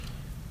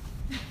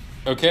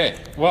Okay,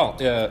 well,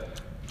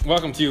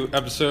 welcome to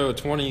episode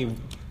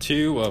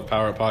 22 of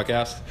Power Up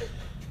Podcast.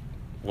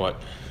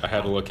 What? I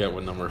had to look at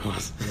what number it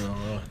was.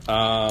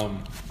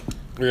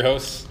 We're your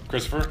hosts,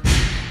 Christopher.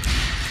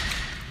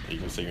 You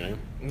can say your name.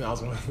 No, I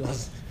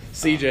was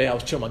CJ. I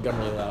was chewing my gum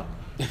really loud.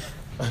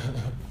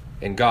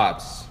 And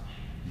Gobs.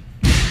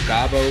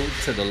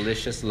 Gobbo to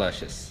delicious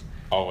luscious.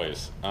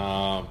 Always.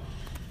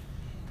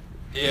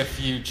 If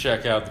you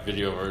check out the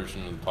video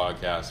version of the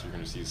podcast, you're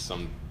going to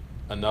see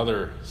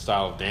another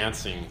style of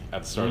dancing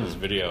at the start of this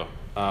video.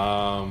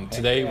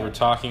 Today we're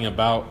talking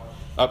about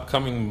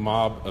upcoming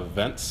mob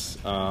events,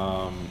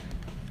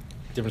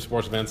 different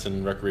sports events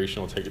and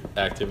recreational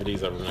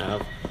activities that we're going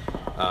to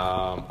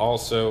have.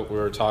 Also,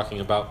 we're talking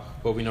about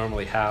what we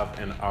normally have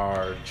in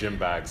our gym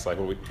bags, like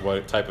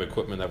what type of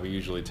equipment that we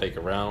usually take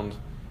around,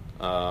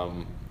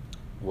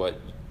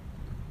 what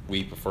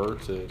we prefer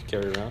to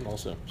carry around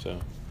also. So,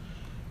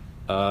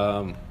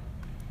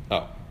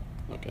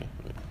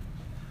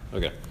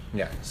 okay.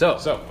 Yeah. So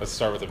let's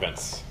start with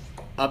events.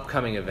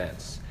 upcoming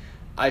events.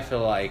 I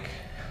feel like,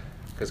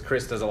 because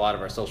Chris does a lot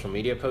of our social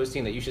media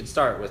posting, that you should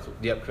start with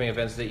the upcoming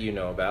events that you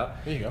know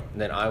about. There you go.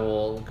 And then I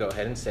will go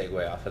ahead and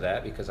segue off of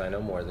that because I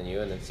know more than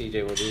you, and then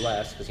CJ will do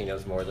last because he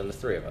knows more than the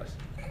three of us.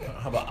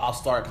 How about I'll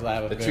start because I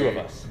have a The two of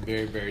us.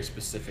 very, very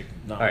specific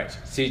All knowledge.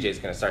 right, CJ's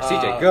going to start.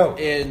 CJ, go.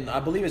 In I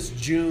believe it's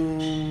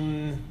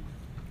June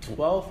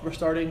 12th. We're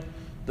starting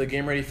the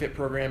Game Ready Fit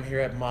program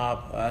here at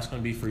Mob. That's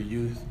going to be for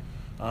youth,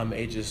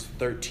 ages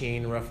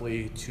 13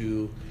 roughly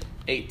to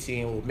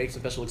 18. We'll make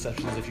some special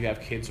exceptions if you have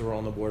kids who are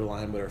on the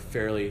borderline but are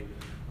fairly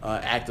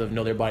active,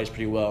 know their bodies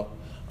pretty well.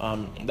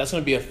 That's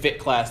going to be a fit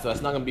class, though.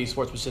 It's not going to be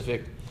sports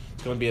specific.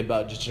 It's going to be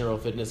about just general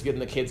fitness,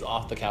 getting the kids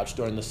off the couch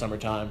during the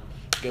summertime,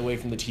 get away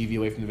from the TV,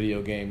 away from the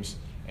video games,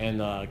 and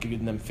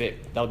getting them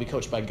fit. That'll be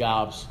coached by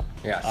Gobs.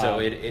 Yeah, so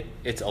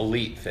it's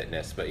elite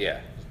fitness, but yeah,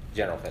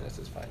 general fitness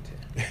is fine too.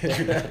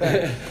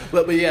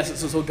 but yeah,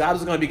 so Gobs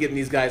is going to be getting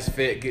these guys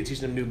fit,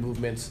 teaching them new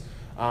movements.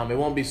 It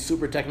won't be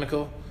super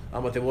technical,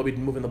 but they will be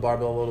moving the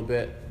barbell a little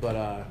bit.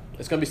 But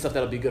it's going to be stuff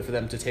that'll be good for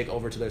them to take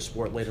over to their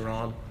sport later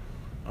on.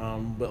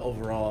 But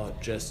overall,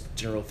 just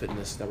general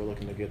fitness that we're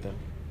looking to get them.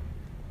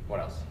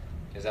 What else?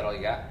 Is that all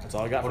you got? That's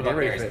all I got What for about Game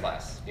Ready Mary's Fit.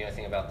 class? Do you know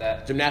anything about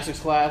that? Gymnastics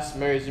class,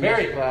 Mary's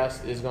gymnastics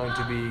class is going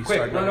to be Quick,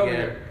 starting run again. over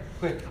there.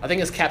 Quick. I think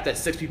it's capped at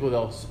 6 people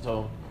though,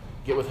 so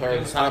get with her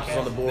and sign up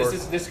on the board.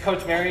 This is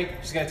Coach Mary.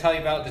 She's going to tell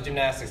you about the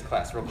gymnastics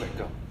class real quick.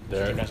 Go.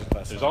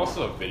 There's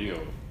also a video.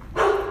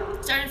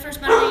 Starting first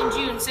Monday in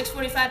June,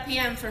 6:45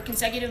 p.m. for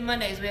consecutive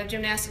Mondays. We have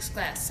gymnastics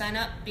class. Sign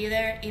up, be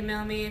there,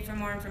 email me for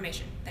more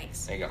information.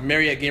 Thanks. There you go.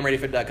 Mary at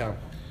GameReadyFit.com.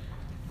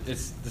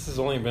 This has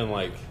only been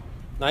like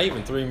not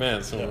even 3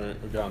 minutes, and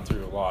we've gone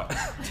through a lot.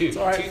 Two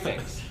all right.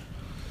 things.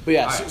 But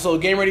yeah, All right. so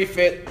Game Ready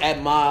Fit at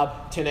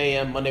Mob, 10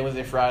 a.m. Monday,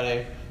 Wednesday,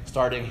 Friday,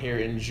 starting here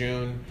in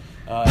June.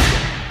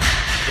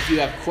 If you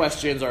have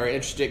questions or are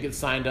interested, get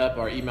signed up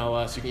or email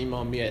us. You can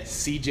email me at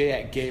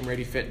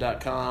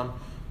cj@gamereadyfit.com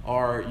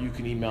or you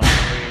can email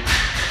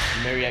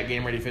Mary at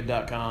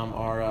gamereadyfit.com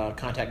or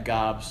contact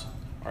Gobs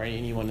or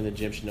anyone in the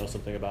gym should know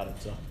something about it.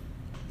 So,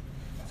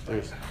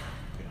 there's,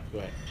 go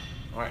ahead.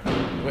 All right,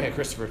 go ahead,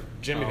 Christopher.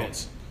 Gym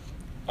events.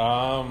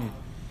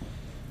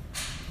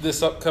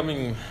 This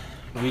upcoming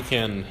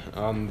weekend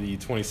on the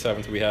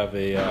 27th, we have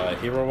a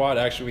Hero WOD.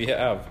 Actually, we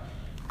have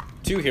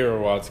 2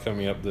 Hero WODs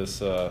coming up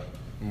this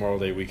Memorial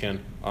Day weekend.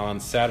 On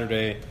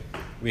Saturday,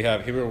 we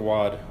have Hero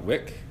WOD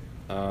Wick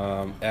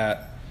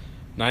at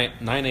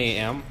 9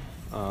 a.m.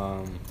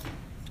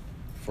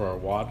 For our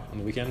WOD on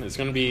the weekend. It's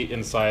going to be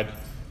inside.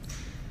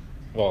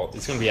 Well,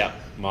 it's going to be at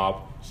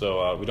Mob,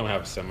 so we don't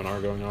have a seminar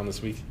going on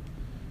this week.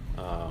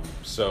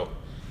 So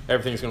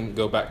everything's going to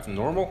go back to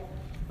normal.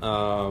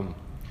 We're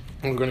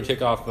going to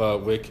kick off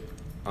Wick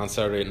on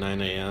Saturday at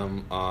 9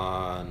 a.m.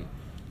 On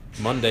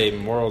Monday,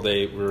 Memorial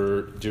Day,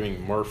 we're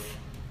doing Murph,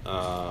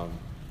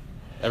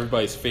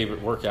 everybody's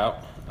favorite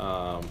workout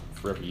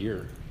for every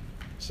year.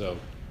 So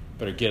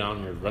better get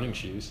on your running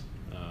shoes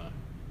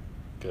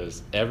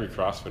because every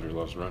CrossFitter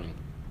loves running,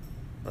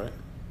 right?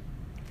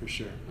 For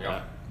sure.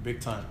 Yeah.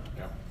 Big time.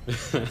 Yeah.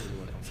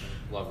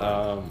 Love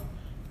that.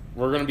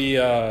 We're going to be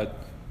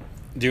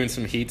doing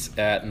some heats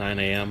at 9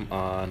 a.m.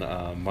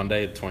 on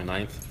Monday the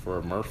 29th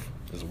for Murph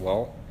as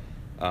well.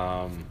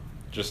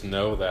 Just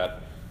know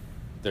that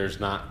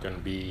there's not going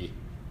to be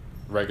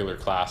regular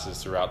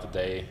classes throughout the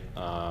day.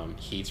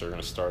 Heats are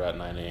going to start at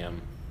 9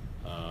 a.m.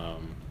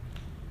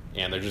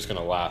 And they're just going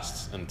to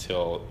last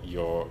until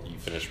you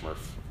finish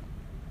Murph.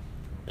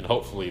 And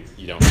hopefully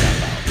you don't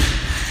tap out.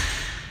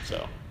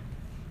 So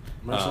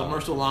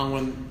Murph's a long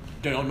one.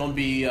 Don't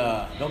be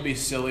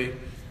silly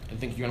and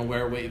think you're gonna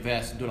wear a weight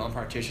vest and do it on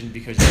partition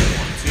because you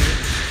want to.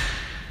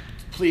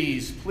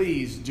 Please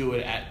do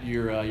it at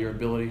your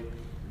ability.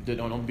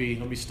 Don't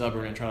be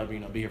stubborn and try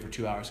to be here for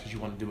 2 hours because you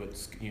want to do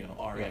it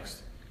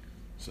RX.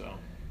 So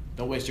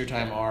don't waste your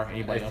time or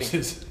anybody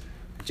else's.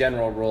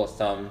 General rule of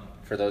thumb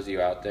for those of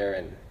you out there,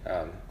 and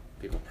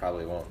people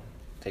probably won't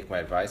take my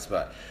advice,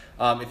 but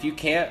if you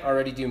can't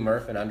already do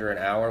Murph in under an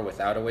hour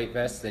without a weight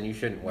vest, then you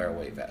shouldn't wear a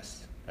weight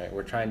vest. right?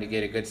 We're trying to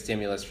get a good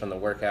stimulus from the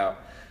workout,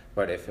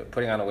 but if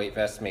putting on a weight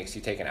vest makes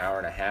you take an hour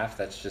and a half,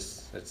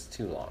 that's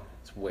too long.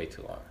 It's way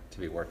too long to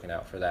be working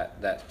out for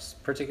that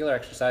particular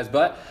exercise.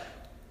 But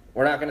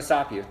we're not going to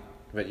stop you,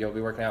 but you'll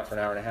be working out for an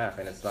hour and a half,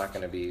 and it's not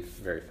going to be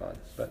very fun.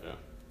 But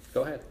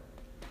go ahead.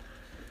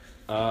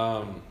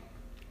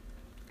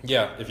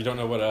 Yeah, if you don't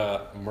know what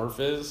a Murph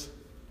is,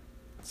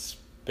 it's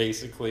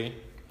basically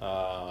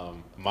a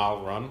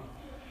mile run,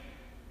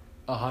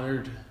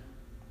 100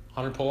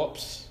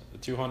 pull-ups,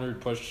 200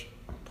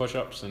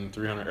 push-ups, and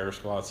 300 air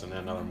squats, and then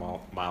another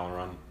mile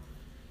run.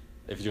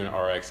 If you're doing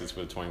an RX, it's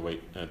with a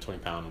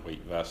 20-pound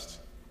weight vest.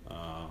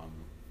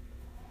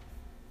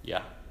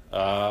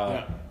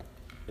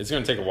 It's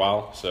going to take a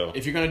while. So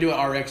if you're going to do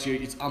an RX,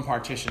 it's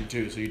unpartitioned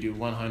too. So you do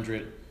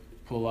 100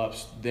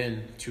 pull-ups,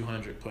 then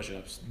 200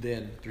 push-ups,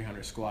 then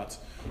 300 squats,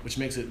 which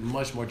makes it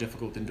much more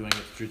difficult than doing it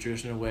the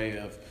traditional way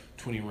of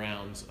 20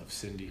 rounds of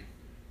Cindy.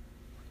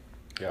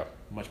 Yeah.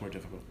 Much more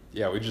difficult.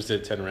 Yeah, we just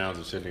did 10 rounds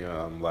of Cindy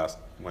last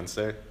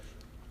Wednesday,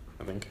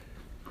 I think.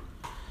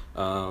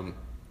 So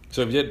if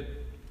you did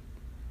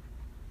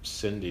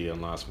Cindy on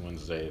last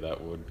Wednesday,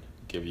 that would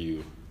give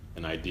you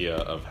an idea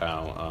of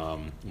how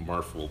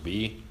Murph will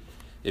be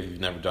if you've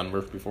never done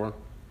Murph before.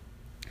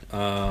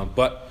 We're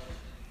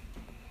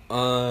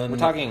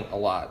talking a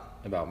lot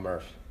about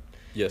Murph.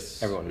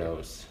 Yes. Everyone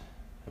knows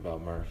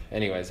about Murph.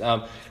 Anyways,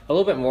 a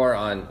little bit more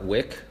on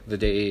WIC the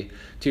 2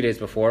 days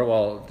before.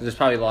 Well, there's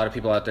probably a lot of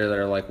people out there that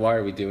are like, why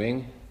are we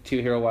doing 2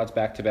 Hero WODs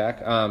back to back?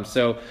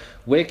 So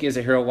WIC is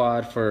a Hero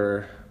WOD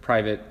for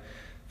Private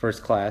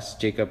First Class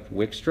Jacob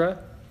Wickstra,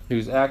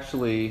 who's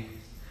actually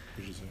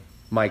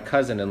my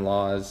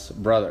cousin-in-law's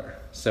brother.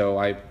 So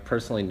I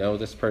personally know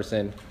this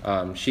person.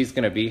 She's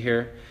going to be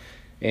here.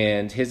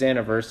 And his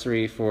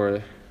anniversary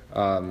for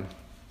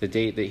the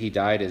date that he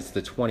died is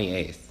the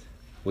 28th,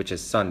 which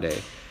is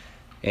Sunday.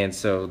 And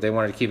so they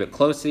wanted to keep it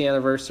close to the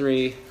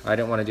anniversary. I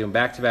didn't want to do them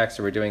back-to-back,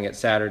 so we're doing it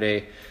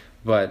Saturday.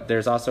 But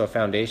there's also a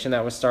foundation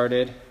that was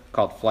started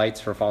called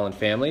Flights for Fallen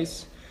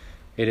Families.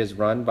 It is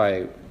run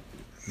by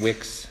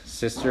WIC's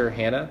sister,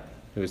 Hannah,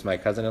 who is my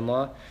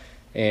cousin-in-law.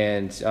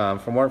 And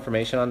for more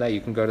information on that,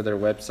 you can go to their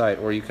website,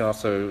 or you can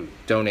also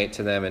donate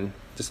to them. And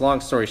just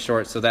long story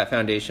short, so that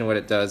foundation, what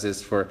it does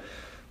is for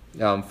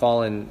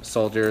fallen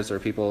soldiers or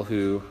people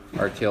who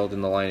are killed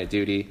in the line of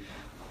duty,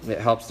 it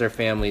helps their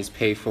families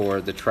pay for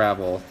the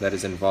travel that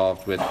is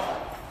involved with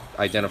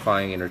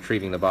identifying and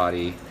retrieving the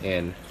body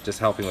and just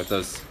helping with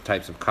those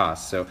types of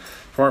costs. So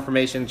for more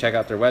information, check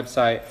out their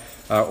website,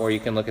 or you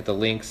can look at the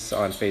links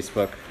on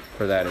Facebook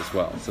for that as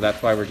well. So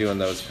that's why we're doing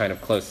those kind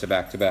of close to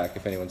back.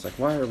 If anyone's like,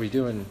 why are we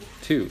doing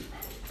 2?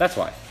 That's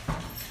why.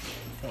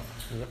 Oh,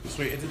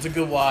 sweet. It's a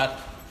good WOD.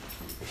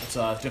 It's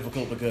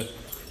difficult but good.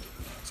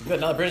 So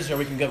good. Now that brings us here,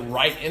 we can get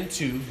right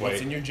into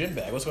what's in your gym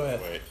bag. Let's go ahead.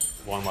 Wait,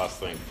 one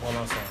last thing.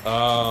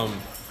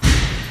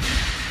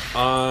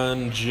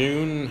 On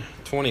June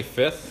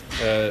 25th,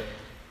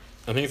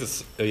 I think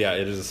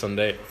it is a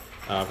Sunday.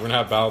 We're gonna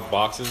have Battle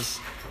Boxes,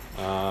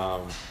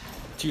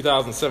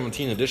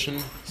 2017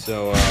 edition.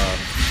 So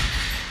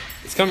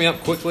it's coming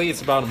up quickly.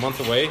 It's about a month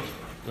away.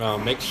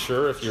 Make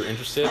sure if you're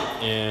interested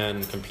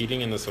in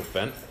competing in this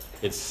event.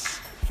 It's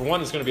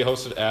going to be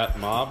hosted at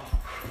Mob,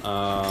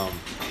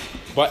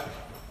 but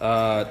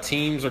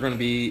teams are going to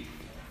be.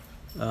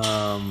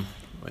 You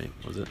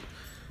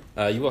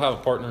will have a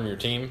partner in your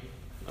team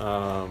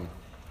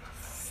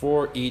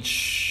for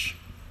each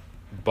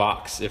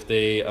box. If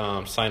they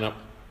sign up,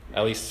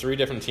 at least 3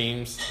 different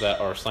teams that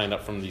are signed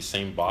up from the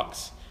same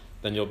box,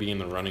 then you'll be in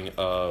the running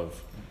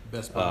of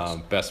best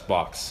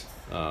box.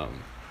 To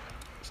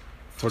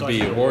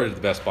be awarded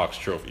the best box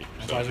trophy.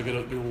 That's always a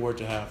good award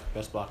to have.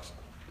 Best box.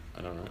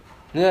 I know, right?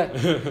 Yeah.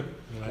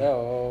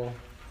 No.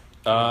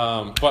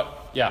 But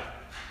yeah,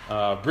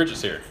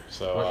 Bridget's here.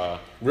 So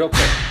real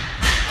quick,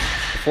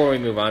 before we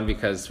move on,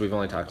 because we've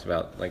only talked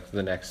about like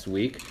the next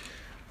week,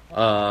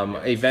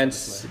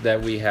 events that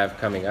we have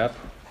coming up.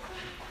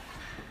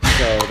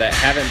 So that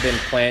haven't been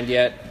planned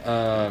yet.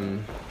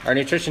 Our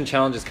nutrition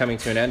challenge is coming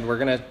to an end. We're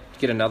gonna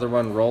get another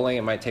one rolling.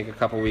 It might take a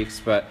couple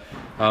weeks, but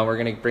we're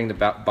going to bring the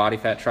body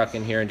fat truck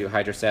in here and do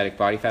hydrostatic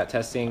body fat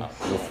testing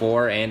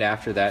before and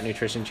after that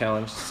nutrition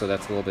challenge, so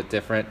that's a little bit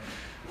different.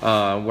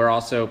 We're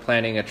also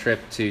planning a trip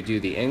to do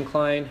the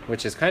incline,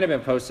 which has kind of been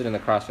posted in the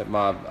CrossFit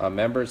Mob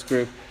members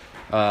group,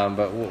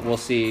 but we'll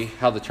see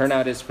how the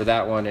turnout is for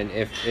that one, and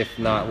if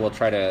not, we'll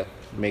try to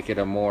make it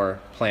a more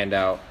planned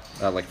out,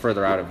 like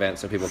further out event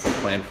so people can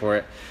plan for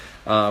it.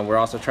 We're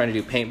also trying to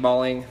do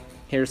paintballing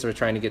here, so we're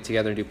trying to get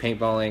together and do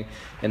paintballing,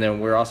 and then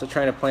we're also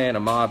trying to plan a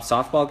Mob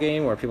softball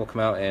game where people come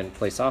out and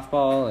play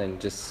softball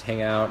and just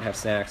hang out, have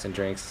snacks and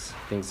drinks,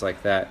 things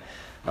like that.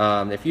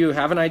 If you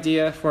have an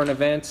idea for an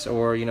event,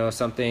 or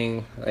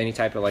something, any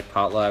type of like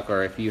potluck,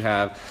 or if you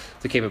have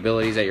the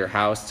capabilities at your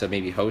house to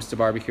maybe host a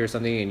barbecue or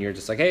something, and you're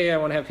just like, hey, I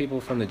want to have people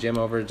from the gym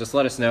over, just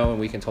let us know and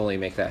we can totally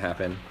make that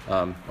happen.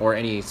 Or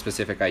any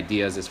specific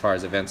ideas as far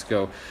as events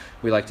go.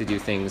 We like to do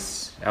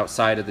things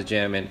outside of the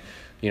gym, and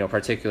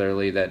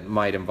particularly that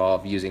might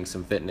involve using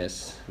some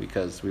fitness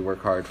because we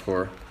work hard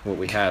for what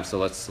we have. So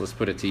let's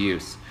put it to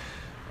use.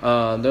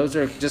 Those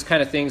are just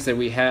kind of things that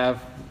we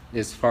have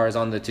as far as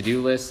on the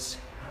to-do list.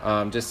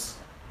 Just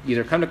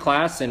either come to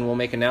class and we'll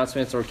make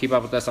announcements, or keep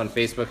up with us on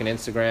Facebook and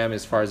Instagram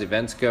as far as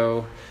events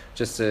go,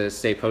 just to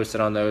stay posted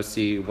on those,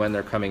 see when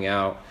they're coming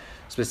out,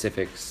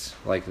 specifics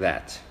like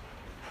that.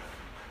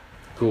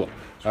 Cool.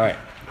 All right.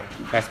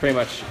 That's pretty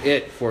much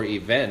it for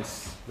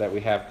events that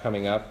we have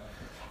coming up.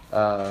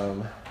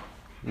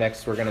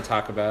 Next, we're going to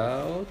talk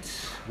about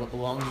What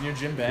belongs in your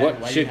gym bag? what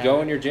why you should have go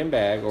it. in your gym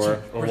bag, or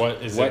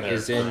what is what in there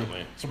is in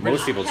currently?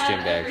 most people's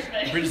gym bags.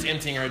 We're just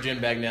emptying our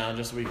gym bag now,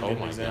 just so we can get an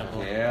my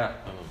example. Yeah,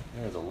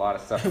 there's a lot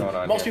of stuff going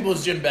on Most here.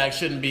 people's gym bag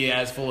shouldn't be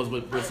as full as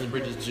what's in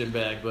Bridget's gym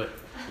bag, but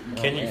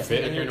Can you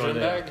fit in your gym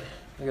bag?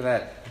 Look at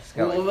that. It's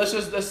got well, like-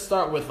 let's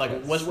start with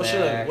like what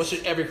Snacks.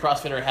 should every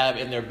CrossFitter have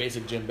in their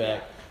basic gym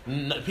bag?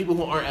 People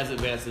who aren't as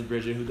advanced as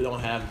Bridget, who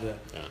don't have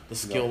the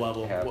skill Don't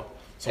level. have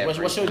So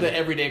what should the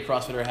everyday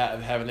CrossFitter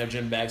have in their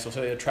gym bag? So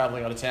say they're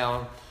traveling out of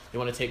town, they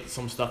want to take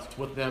some stuff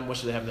with them. What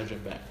should they have in their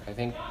gym bag? I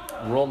think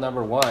rule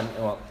number one,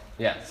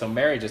 so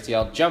Mary just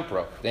yelled jump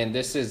rope. And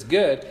this is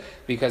good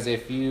because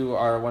if you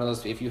are one of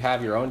those, if you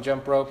have your own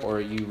jump rope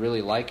or you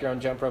really like your own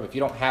jump rope, if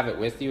you don't have it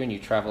with you and you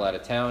travel out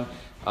of town,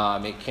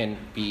 it can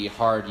be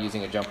hard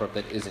using a jump rope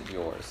that isn't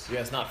yours.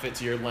 Yeah, it's not fit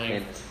to your length.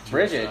 And to your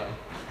Bridget style.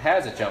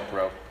 has a jump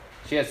rope.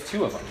 She has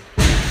two of them.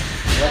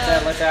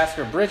 Let's ask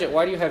her, Bridget,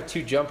 why do you have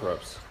two jump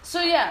ropes? So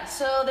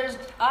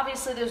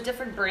there's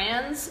different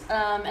brands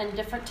and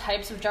different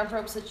types of jump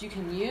ropes that you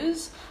can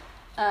use.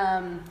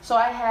 So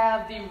I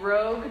have the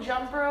Rogue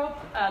jump rope,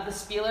 the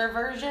Spieler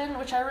version,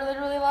 which I really,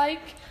 really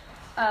like.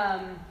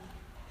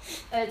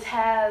 It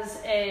has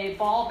a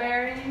ball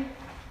bearing.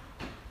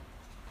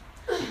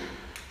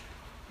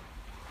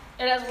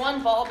 It has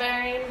one ball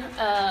bearing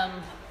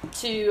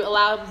to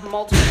allow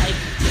multiple, like,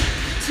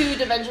 2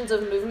 dimensions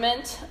of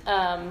movement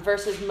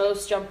versus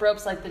most jump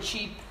ropes, like the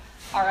cheap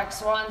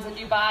RX ones that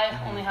you buy,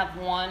 only have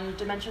 1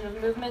 dimension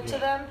of movement to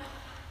them.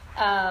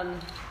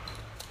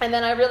 And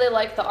then I really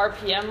like the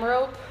RPM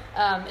rope.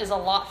 Is a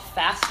lot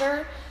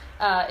faster.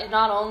 It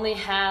not only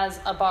has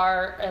a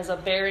bar as a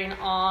bearing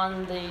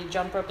on the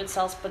jump rope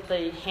itself, but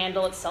the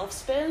handle itself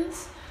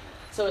spins,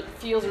 so it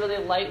feels really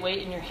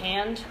lightweight in your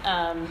hand.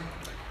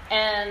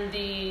 And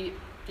the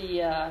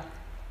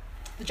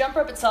jump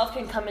rope itself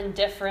can come in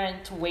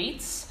different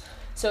weights.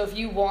 So if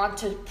you want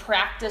to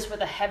practice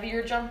with a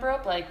heavier jump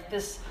rope, like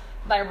this,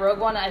 my Rogue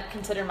one, I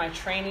consider my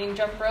training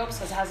jump rope,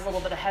 so it has a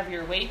little bit of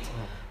heavier weight,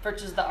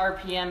 versus the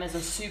RPM is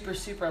a super,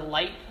 super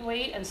light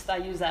weight, and so I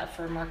use that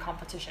for more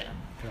competition.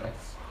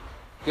 Nice.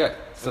 Good.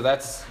 So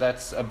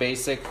that's a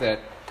basic that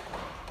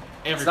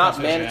Every it's not CrossFitter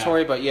should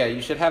mandatory, have. but yeah,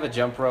 you should have a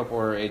jump rope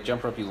or a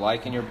jump rope you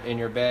like in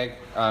your bag.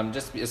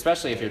 Just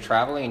especially if you're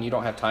traveling and you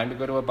don't have time to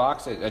go to a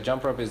box, a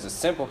jump rope is a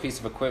simple piece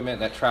of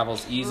equipment that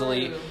travels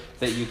easily, True.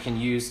 that you can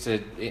use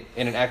to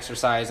in an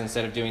exercise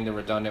instead of doing the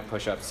redundant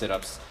push-ups,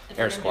 sit-ups, If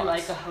air you're gonna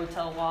do squats. like a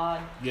hotel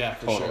wad. Yeah,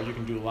 for Totally. sure. You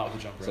can do a lot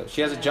with the jump rope. So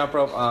she has a jump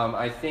rope.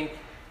 I think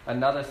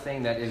another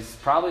thing that is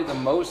probably the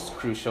most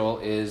crucial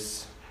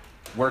is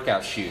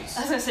workout shoes.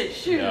 I was gonna say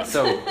shoes. Yeah.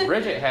 So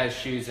Bridget has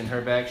shoes in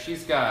her bag.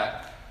 She's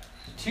got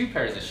 2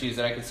 pairs of shoes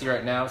that I can see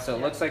right now. So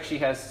it looks like she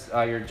has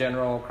your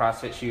general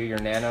CrossFit shoe, your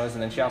Nanos,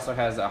 and then she also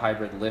has a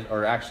hybrid lift,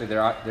 or actually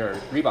they're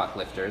Reebok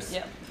lifters.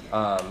 Yep.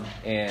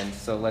 And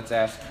so let's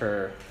ask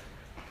her,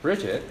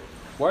 Bridget,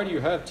 why do you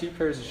have 2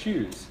 pairs of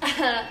shoes?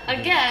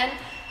 Again,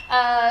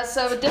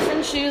 so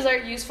different shoes are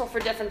useful for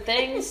different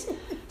things.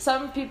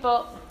 Some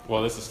people,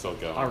 Well, this is still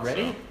going.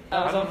 Already?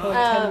 I was on for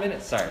like 10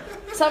 minutes. Sorry.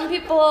 some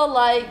people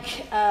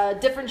like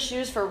different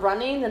shoes for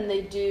running than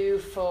they do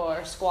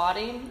for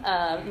squatting.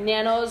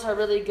 Nanos are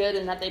really good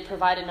in that they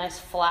provide a nice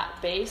flat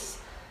base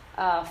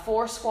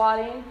for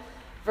squatting,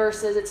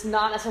 versus it's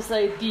not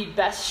necessarily the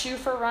best shoe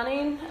for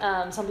running.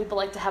 Some people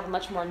like to have a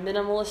much more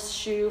minimalist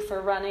shoe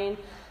for running.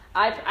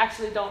 I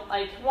actually don't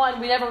like, one,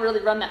 we never really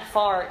run that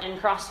far in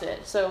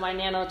CrossFit, so my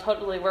Nano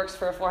totally works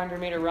for a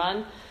 400-meter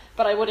run,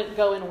 but I wouldn't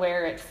go and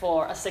wear it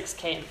for a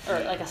 6K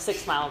or like a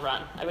 6-mile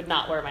run. I would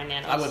not wear my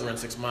Nanos. I wouldn't run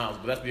 6 miles,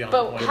 but that's beyond the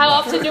But point. how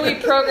often do we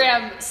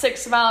program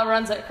 6-mile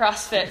runs at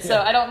CrossFit? So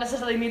I don't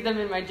necessarily need them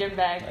in my gym I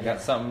bag. got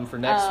something for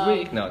next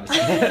week. No, just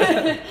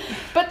kidding.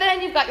 But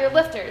then you've got your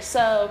lifters.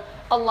 So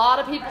a lot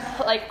of people,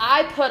 like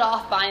I put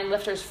off buying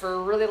lifters for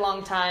a really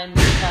long time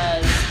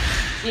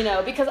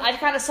because I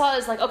kind of saw it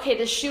as like, okay,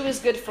 this shoe is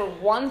good for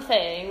one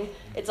thing.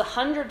 It's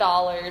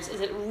 $100. Is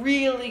it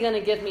really going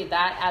to give me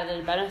that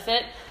added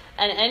benefit?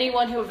 And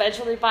anyone who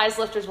eventually buys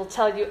lifters will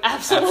tell you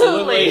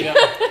absolutely.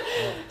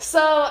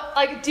 So,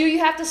 like, do you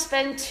have to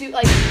spend if you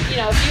look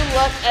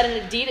at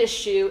an Adidas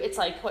shoe, it's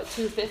like, what,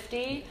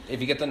 $250?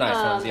 If you get the nice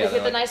ones, yeah. If you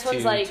get the they're nice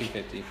ones, like,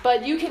 $250.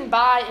 but you can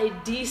buy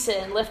a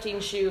decent lifting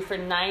shoe for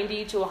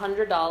 $90 to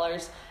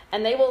 $100,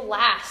 and they will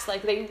last.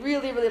 Like, they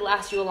really, really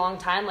last you a long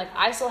time. Like,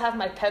 I still have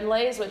my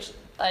Penlays, which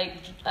like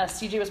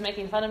CJ was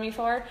making fun of me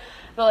for.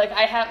 But like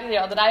I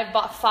have, that I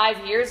bought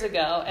 5 years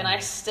ago, and I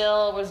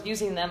still was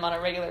using them on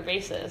a regular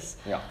basis.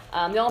 Yeah.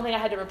 The only thing I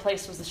had to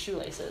replace was the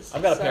shoelaces.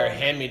 I've got a pair of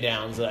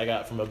hand-me-downs that I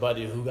got from a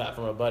buddy who got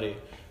from a buddy.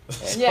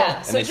 Yeah,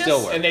 And so they just,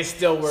 still work. And they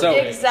still work. So-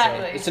 great,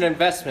 Exactly. It's an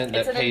investment that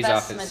it's an pays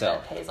investment off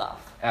itself. that pays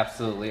off.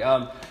 Absolutely.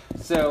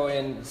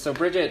 So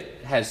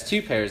Bridget has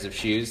 2 pairs of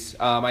shoes.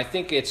 I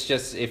think it's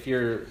just, if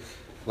you're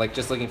like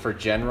just looking for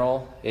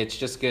general, it's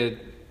just good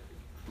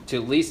to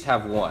at least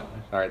have one.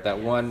 All right, that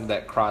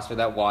CrossFit,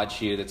 that WOD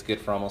shoe that's good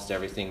for almost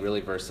everything,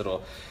 really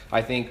versatile.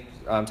 I think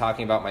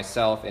talking about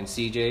myself and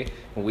CJ,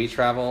 when we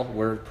travel,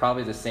 we're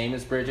probably the same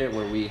as Bridget,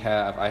 where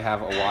I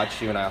have a WOD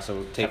shoe, and I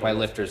also take my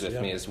lifters with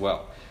me as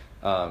well.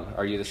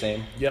 Are you the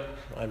same? Yep,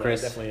 I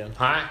Chris? definitely am.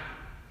 Hi.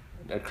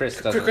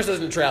 Chris doesn't. Chris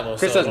doesn't travel.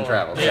 Chris so doesn't don't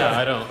travel. worry. Yeah,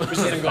 I don't. Chris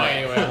isn't going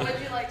anywhere.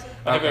 Would you like to?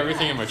 I have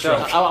everything in my So-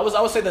 truck. I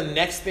would say the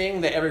next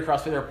thing that every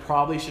CrossFitter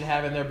probably should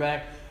have in their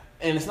bag,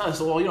 and it's not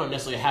so well, you don't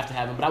necessarily have to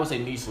have them, but I would say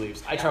knee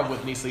sleeves. I travel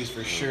with knee sleeves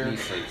for sure. Knee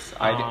sleeves.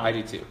 I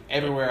do too.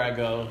 Everywhere I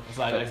go. It's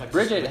like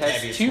Bridget has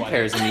heavy 2 sweaty.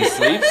 pairs of knee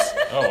sleeves.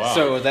 Oh, wow.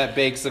 So that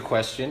begs the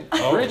question,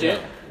 Oh, Bridget,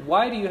 yeah.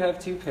 why do you have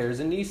 2 pairs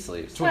of knee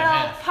sleeves? Two and a Well,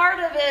 half. part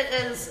of it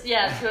is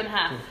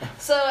 2.5.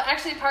 So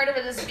actually, part of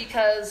it is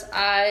because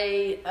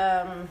I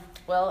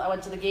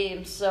went to the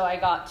games, so I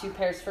got 2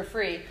 pairs for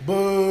free.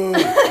 Boo!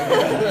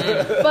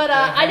 But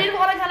I did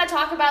want to kind of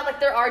talk about, like,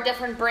 there are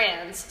different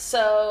brands.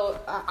 So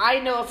I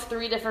know of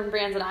 3 different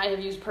brands that I have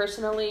used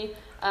personally.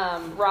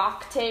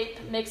 Rock Tape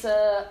makes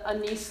a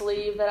knee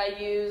sleeve that I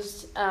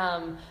used.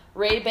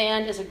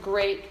 Ray-Ban is a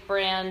great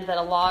brand that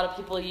a lot of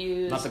people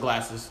use. Not the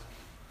glasses.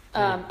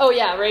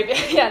 Ray-Ban.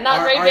 Yeah,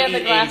 not Ray-Ban, the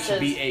glasses.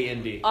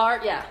 REHBAND.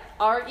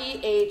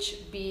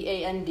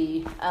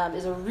 REHBAND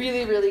is a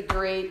really, really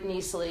great knee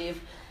sleeve.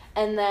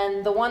 And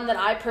then the one that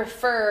I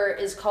prefer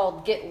is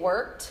called Get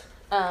Worked,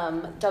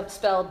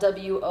 spelled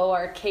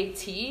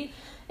WORKT.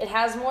 It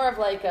has more of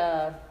like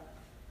a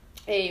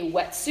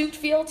wetsuit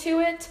feel to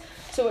it,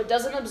 so it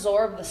doesn't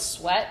absorb the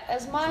sweat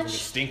as They much. get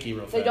stinky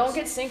real fast. They don't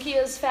get stinky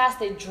as fast.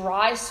 They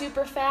dry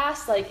super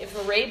fast. Like if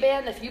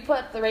you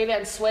put the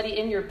Ray-Ban sweaty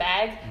in your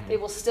bag, they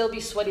will still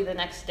be sweaty the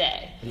next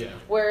day. Yeah.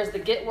 Whereas the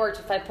Get Worked,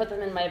 if I put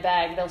them in my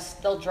bag,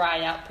 they'll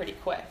dry out pretty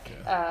quick.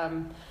 Yeah.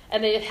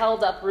 And they've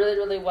held up really,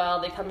 really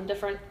well. They come in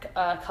different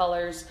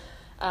colors.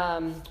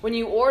 When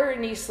you order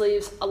knee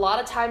sleeves, a lot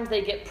of times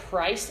they get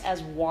priced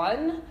as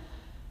one.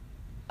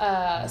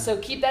 So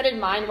keep that in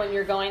mind when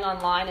you're going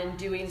online and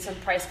doing some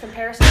price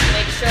comparisons.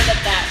 Make sure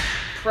that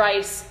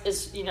price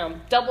is,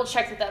 double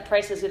check that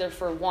price is either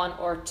for 1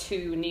 or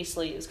 2 knee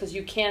sleeves, because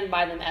you can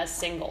buy them as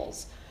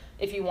singles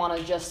if you want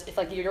to if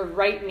like your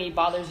right knee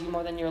bothers you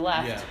more than your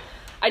left. Yeah.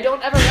 I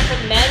don't ever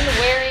recommend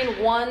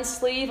wearing one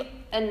sleeve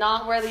and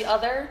not wear the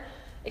other,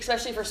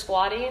 especially for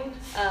squatting.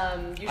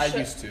 I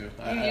used to.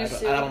 used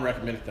to? I don't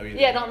recommend it though either.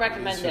 Yeah, don't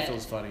recommend it. It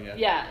feels funny, yeah.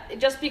 Yeah,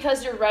 just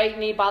because your right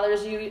knee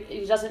bothers you,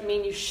 it doesn't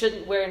mean you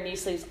shouldn't wear knee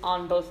sleeves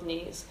on both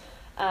knees.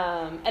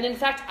 And in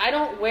fact, I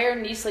don't wear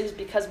knee sleeves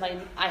because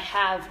I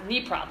have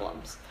knee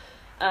problems.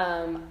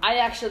 When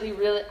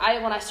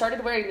I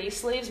started wearing knee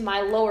sleeves,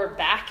 my lower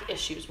back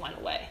issues went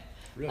away.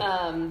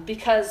 Really?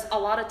 Because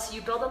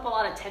you build up a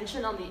lot of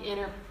tension on the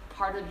inner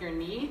part of your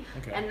knee,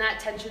 Okay. and that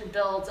tension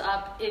builds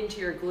up into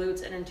your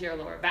glutes and into your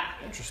lower back.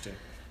 Interesting.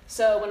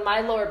 So when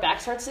my lower back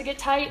starts to get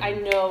tight, I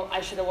know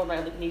I should have worn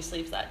my knee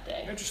sleeves that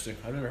day. Interesting.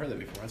 I've never heard that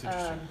before. That's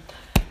interesting.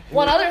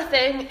 One other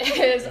thing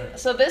is,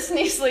 so this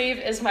knee sleeve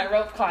is my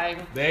rope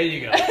climb. There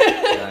you go.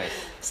 Nice.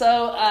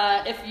 So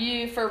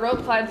for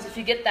rope climbs, if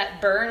you get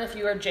that burn, if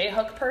you're a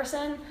J-hook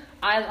person,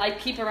 I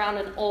keep around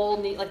an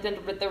old knee, like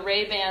the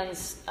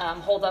Ray-Bans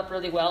hold up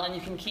really well, and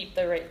you can keep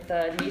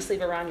the knee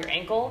sleeve around your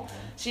ankle,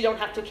 so you don't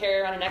have to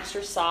carry around an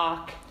extra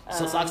sock.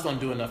 So socks don't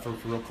do enough for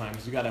rope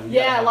climbs. You gotta.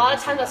 A lot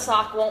of times a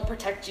sock won't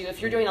protect you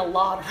if you're doing a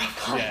lot of rope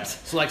climbs. Yeah.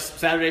 So like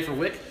Saturday for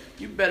Wick,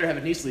 you better have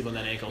a knee sleeve on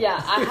that ankle. Yeah,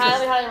 I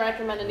highly, highly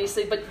recommend a knee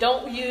sleeve, but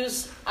don't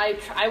use.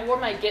 I wore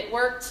my Get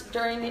Worked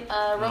during the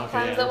rope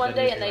climbs that one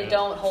day, and they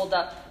don't hold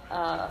up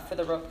for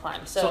the rope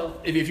climb. So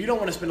if you don't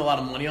want to spend a lot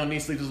of money on knee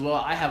sleeves as well,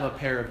 I have a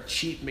pair of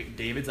cheap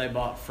McDavids I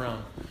bought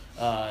from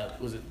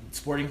was it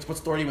Sporting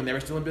Authority when they were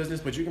still in business,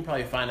 but you can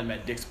probably find them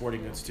at Dick's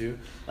Sporting Goods too.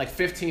 Like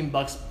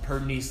 $15 per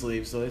knee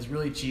sleeve, so it's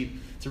really cheap.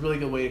 It's a really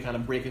good way to kind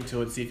of break into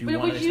it and see if you want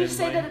to would spend you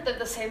say money. that they're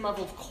the same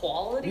level of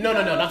quality? No,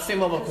 not the same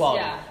level of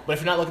quality. Yeah. But if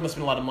you're not looking to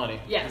spend a lot of money,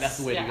 Yes, that's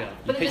the way to go.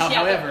 But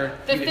However,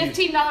 the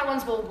 $15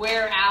 ones will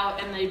wear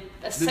out, and they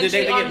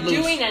essentially aren't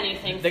doing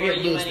anything They for get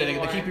you loose. They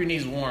anymore. keep your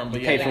knees warm, but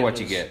You yeah, pay they for get what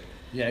you loose. get.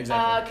 Yeah,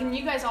 exactly. Can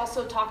you guys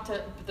also talk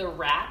to the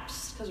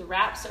wraps? Because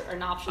wraps are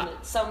an option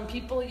that some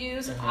people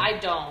use. I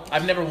don't.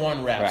 I've never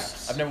worn wraps.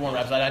 Wraps. I've never worn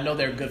wraps. I know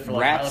they're good for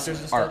like Wraps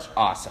powerlifters and are stuff.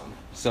 awesome.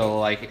 So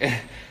like,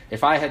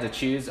 if I had to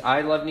choose,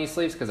 I love knee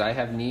sleeves because I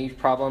have knee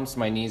problems.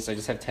 My knees, I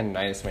just have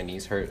tendonitis. My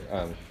knees hurt.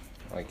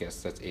 I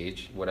guess that's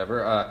age,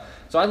 whatever.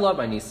 So I love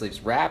my knee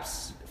sleeves.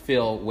 Wraps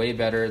feel way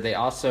better. They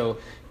also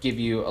give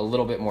you a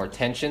little bit more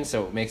tension,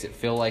 so it makes it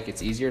feel like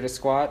it's easier to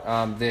squat.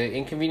 The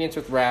inconvenience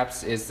with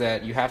wraps is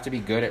that you have to be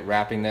good at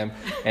wrapping them,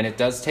 and it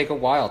does take a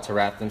while to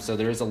wrap them, so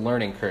there is a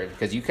learning curve,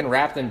 because you can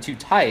wrap them too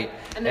tight,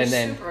 And they're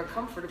then super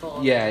comfortable.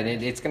 yeah,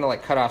 and it's going to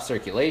like cut off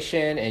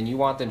circulation, and you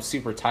want them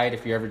super tight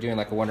if you're ever doing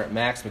like a 1 rep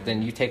max, but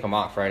then you take them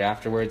off right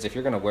afterwards. If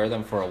you're going to wear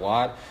them for a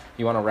WOD,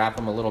 you want to wrap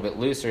them a little bit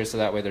looser, so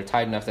that way they're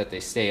tight enough that they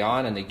stay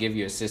on and they give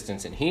you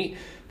assistance and heat,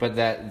 but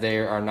that they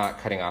are not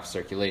cutting off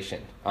circulation.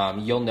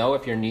 You'll know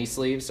if your knee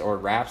sleeves or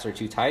wraps are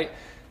too tight,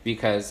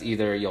 because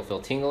either you'll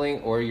feel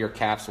tingling or your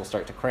calves will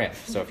start to cramp.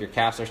 So if your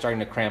calves are starting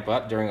to cramp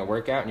up during a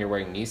workout and you're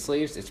wearing knee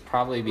sleeves, it's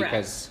probably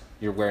because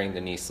you're wearing the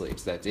knee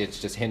sleeves, that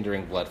it's just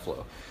hindering blood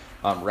flow.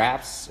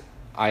 Wraps,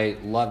 I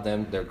love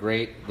them. They're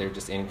great. They're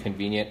just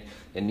inconvenient.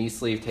 The knee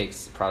sleeve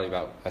takes probably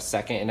about 1.5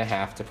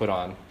 seconds to put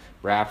on.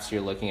 Wraps,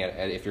 you're looking at,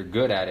 if you're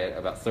good at it,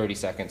 about 30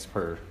 seconds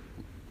per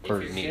If you're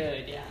knee.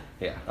 good, yeah.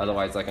 Yeah,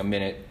 otherwise like a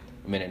minute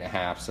and a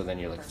half, so then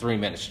you're like 3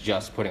 minutes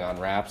just putting on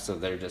wraps, so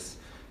they're just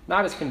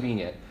not as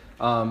convenient.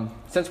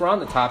 Since we're on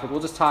the topic, we'll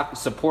just talk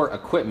support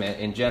equipment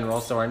in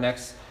general. So our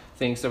next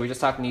thing, so we just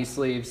talked knee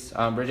sleeves.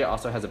 Bridget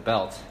also has a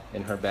belt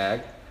in her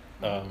bag.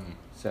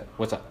 So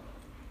what's up?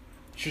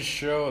 Should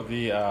show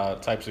the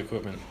types of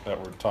equipment that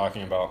we're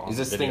talking about on Is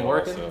this the thing video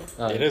working?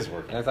 also. It is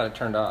working. I thought it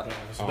turned off. Yeah,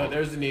 so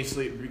there's the knee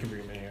sleeve. We can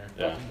bring them in here.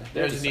 Yeah.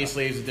 There's the knee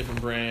sleeves of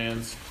different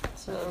brands.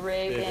 So There's the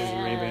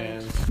Ray-Ban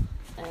Ray-Bans.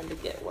 and the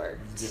Get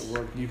Worked. Get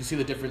work. You can see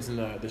the difference in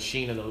the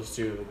sheen of those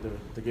two.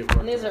 The Get Work.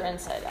 And these are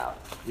inside out.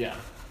 Yeah.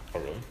 Oh,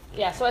 really?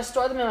 Yeah, so I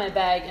store them in my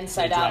bag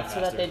inside dry out so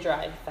that faster. they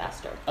dry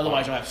faster.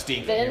 Otherwise, you'll have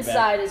stink. The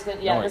inside is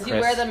gonna, yeah, Don't worry, because you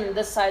Chris. wear them and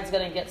this side's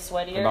gonna get In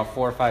sweatier. about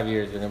 4 or 5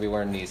 years, you're gonna be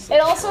wearing knee sleeves. It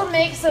also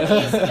makes them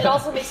it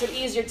also makes it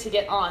easier to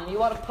get on. You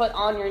want to put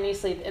on your knee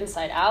sleeve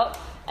inside out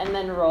and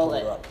then roll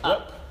it up.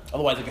 Yep.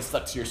 Otherwise, it gets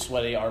stuck to your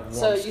sweaty or warm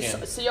So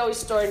skin. you always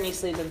store knee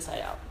sleeves inside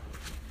out.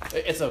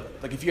 It's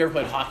like if you ever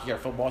played hockey or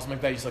football, something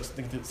like that, you just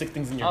like stick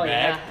things in your Oh,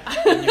 bag.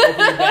 yeah. And you open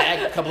your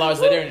bag a couple hours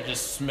later, and it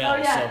just smells.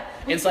 Oh, yeah.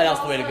 So inside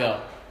out's the way to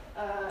go.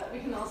 We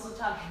can also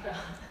talk about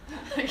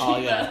Oh,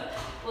 yeah.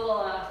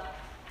 little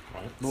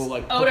Little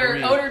like odor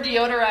potpourri.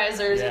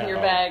 deodorizers Yeah. in your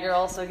bag are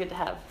also good to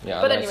have. Yeah,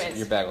 but otherwise anyways,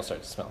 your bag will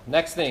start to smell.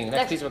 Next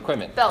piece of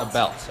equipment, Belt. a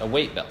belt, a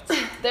weight belt.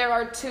 there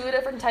are 2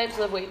 different types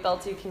of weight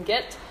belts you can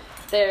get.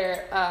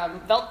 They're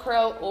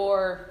Velcro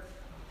or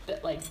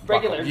like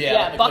regular,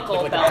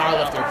 buckle like belt. a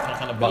powerlifter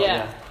kind of belt.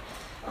 Yeah.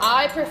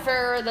 I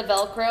prefer the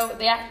Velcro.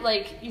 They act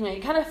like, you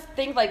kind of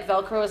think like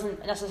Velcro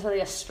isn't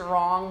necessarily a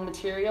strong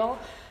material,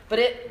 but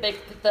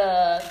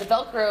the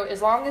Velcro,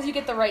 as long as you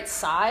get the right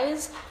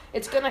size,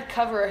 it's going to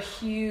cover a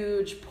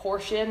huge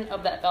portion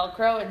of that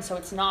Velcro, and so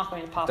it's not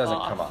going to pop Doesn't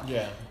off. come off.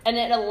 Yeah. And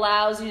it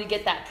allows you to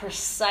get that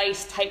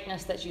precise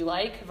tightness that you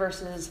like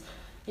versus,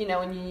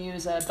 when you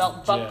use a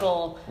belt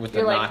buckle, With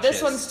you're the like,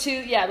 this notches. one's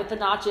too, with the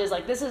notches,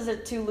 like this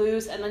is too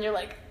loose, and then you're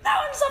like, now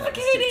I'm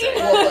suffocating.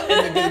 Well,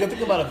 and the good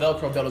thing about a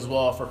Velcro belt as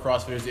well for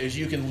CrossFitters is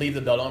you can leave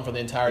the belt on for the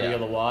entirety Yeah. of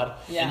the WOD,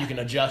 Yeah. and you can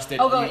adjust it.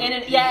 Oh, go You- in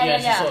and-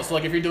 yeah. So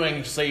like if you're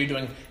doing, say you're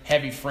doing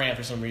heavy Fran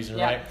for some reason,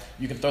 Yeah. right?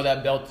 You can throw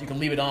that belt, you can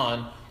leave it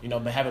on,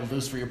 but have it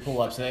loose for your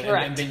pull-ups, and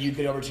Correct. then you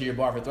get over to your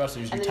bar for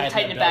thrusters, you And then you tighten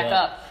tighten that it belt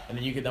back up. and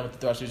then you get done with the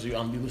thrusters, you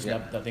loosen Yeah.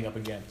 that thing up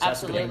again. So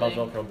that's the good thing about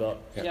Absolutely. Velcro belt.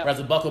 Yeah. Whereas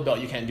a buckle belt,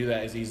 you can't do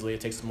that as easily. It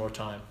takes some more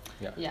time.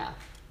 Yeah,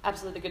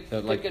 absolutely good.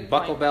 So good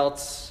buckle point.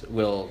 belts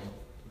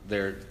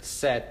they're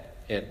set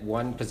at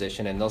one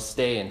position and they'll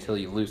stay until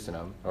you loosen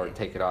them or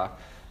take it off.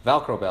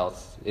 Velcro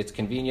belts, it's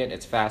convenient,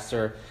 it's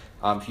faster.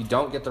 If you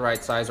don't get the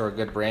right size or a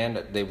good brand,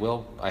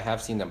 I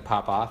have seen them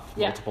pop off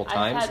Yeah, multiple I've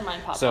times. had mine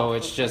pop so off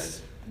it's before.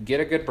 just get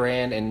a good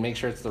brand and make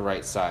sure it's the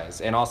right size.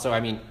 And also,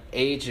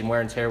 age and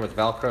wear and tear with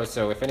Velcro.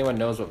 So if anyone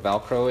knows what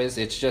Velcro is,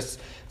 it's just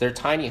they're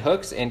tiny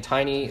hooks and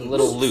tiny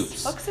little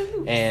loops. Hooks and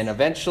loops. And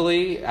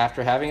eventually,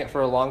 after having it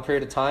for a long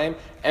period of time,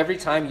 every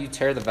time you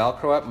tear the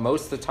Velcro up,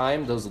 most of the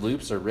time those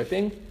loops are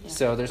ripping. Yeah.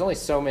 So there's only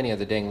so many of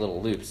the dang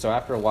little loops. So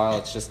after a while,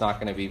 it's just not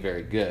going to be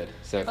very good.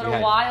 So if But you a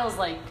had, while's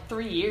like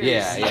 3 years.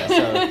 yeah.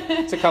 So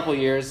it's a couple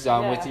years.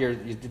 With Yeah.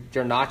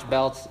 your notch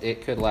belts,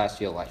 it could last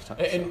you a lifetime.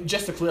 And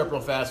just to clear up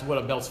real fast, what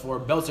a belt's for?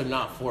 Belts are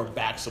not for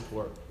back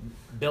support.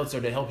 Belts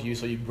are to help you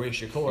so you brace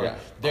your core. Yeah,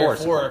 They're core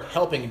for support.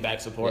 helping back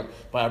support Yeah.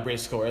 by a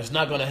braced core. It's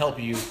not going to help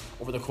you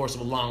over the course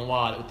of a long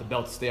WOD with the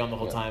belt to stay on the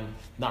whole Yeah. time,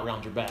 not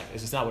round your back.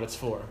 It's just not what it's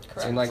for.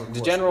 Correct. And like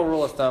the general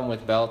rule of thumb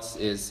with belts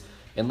is,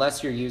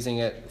 unless you're using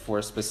it for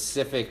a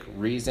specific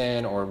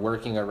reason or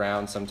working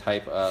around some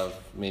type of,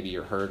 maybe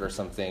you're hurt or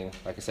something,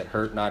 like I said,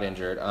 hurt, not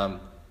injured,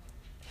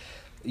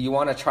 you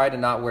want to try to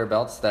not wear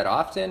belts that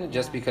often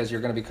just because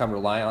you're going to become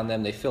reliant on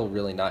them. They feel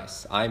really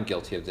nice. I'm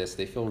guilty of this.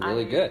 They feel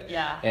really good.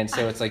 Yeah. And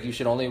so it's like you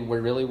should only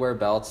really wear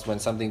belts when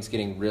something's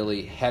getting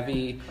really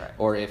heavy. Correct.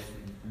 Or if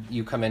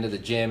you come into the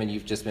gym and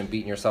you've just been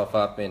beating yourself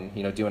up and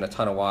doing a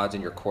ton of WODs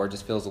and your core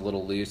just feels a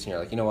little loose and you're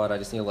like, you know what, I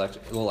just need a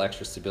little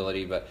extra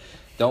stability. But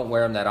don't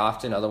wear them that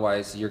often,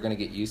 otherwise you're going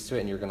to get used to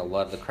it and you're going to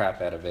love the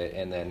crap out of it,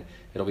 and then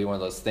it'll be one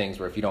of those things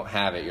where if you don't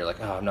have it, you're like,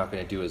 oh, I'm not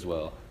going to do as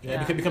well.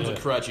 Yeah, it becomes a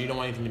crutch. You don't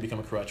want anything to become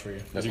a crutch for you.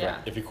 That's Yeah. right.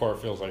 If your core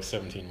feels like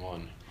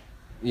 17-1.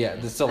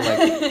 Yeah, so like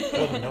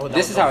Wouldn't know what that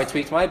this is how I was.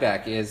 tweaked my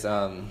back. Is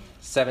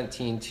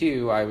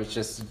 17-2. I was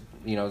just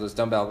those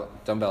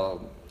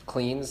dumbbell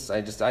cleans.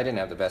 I didn't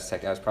have the best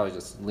technique. I was probably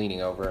just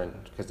leaning over and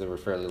because they were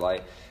fairly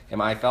light.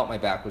 And I felt my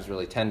back was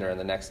really tender. And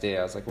the next day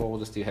I was like, well, we'll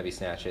just do heavy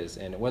snatches.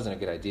 And it wasn't a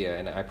good idea.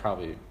 And I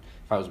probably,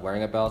 if I was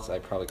wearing a belt, I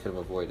probably could have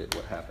avoided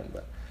what happened.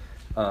 But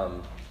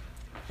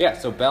yeah,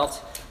 so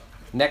belt.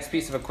 Next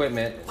piece of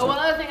equipment. Oh, one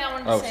other thing I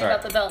wanted to say sorry.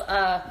 about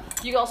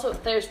the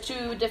belt. There's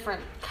two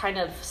different kind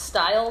of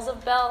styles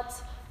of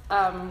belts.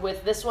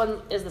 With this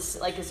one is it's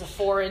a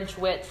 4-inch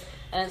width,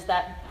 and it's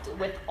that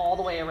width all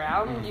the way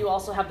around. You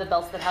also have the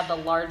belts that have the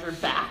larger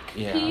back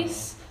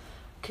piece.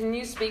 Can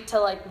you speak to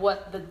like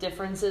what the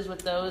difference is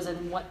with those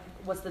and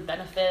what's the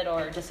benefit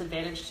or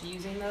disadvantage to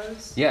using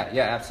those? Yeah,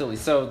 absolutely.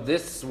 So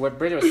what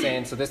Bridget was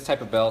saying, so this type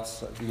of belt,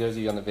 for those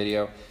of you on the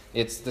video,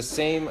 it's the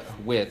same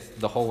width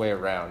the whole way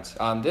around.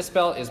 This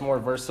belt is more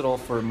versatile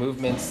for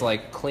movements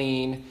like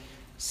clean,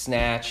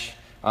 snatch,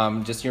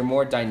 just your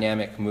more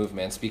dynamic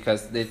movements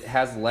because it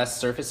has less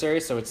surface area,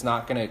 so it's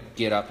not going to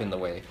get up in the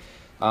way.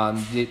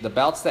 The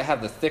belts that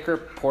have the thicker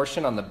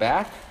portion on the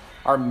back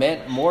are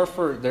meant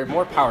they're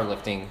more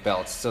powerlifting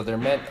belts, so they're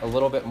meant a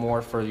little bit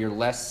more for your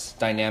less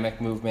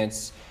dynamic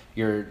movements,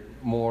 your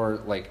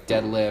more like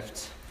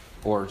deadlift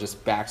or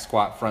just back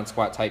squat, front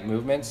squat type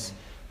movements,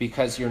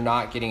 because you're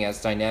not getting as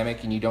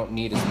dynamic and you don't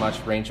need as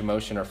much range of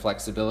motion or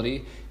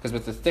flexibility. Because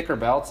with the thicker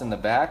belts in the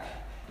back,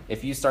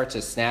 if you start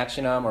to snatch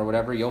in them or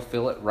whatever, you'll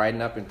feel it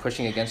riding up and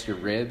pushing against your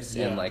ribs,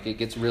 and like it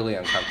gets really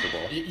uncomfortable.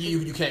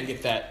 You can't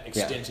get that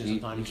extension. You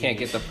sometimes can't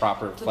get the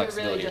proper So they're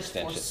flexibility really just for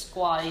extension.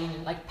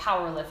 squatting, like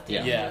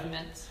powerlifting Yeah.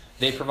 movements.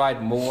 They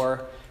provide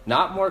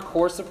not more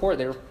core support,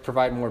 they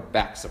provide more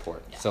back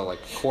support. So like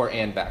core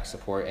and back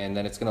support, and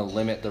then it's going to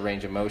limit the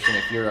range of motion.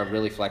 If you're a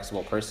really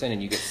flexible person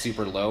and you get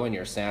super low in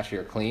your snatch or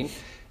your clean,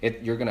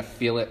 you're going to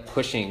feel it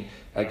pushing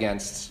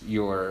against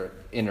your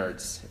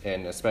innards,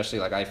 and especially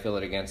like I feel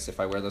it if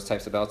I wear those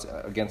types of belts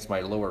against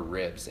my lower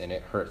ribs, and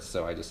it hurts.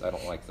 So I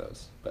don't like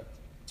those, but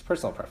it's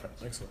personal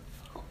preference. Excellent.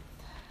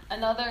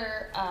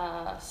 Another,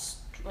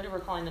 what are we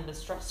calling them,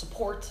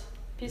 support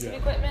piece of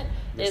equipment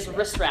is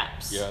wrist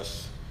wraps.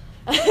 Yes.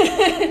 A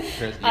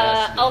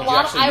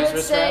lot, actually I use would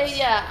wrist say, wraps?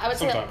 yeah, I would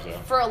Sometimes, say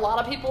yeah. for a lot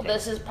of people,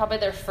 this is probably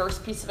their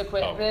first piece of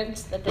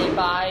equipment that they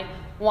buy.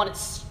 One,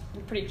 it's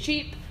pretty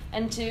cheap,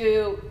 and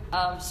two,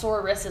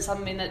 sore wrist is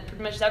something that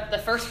pretty much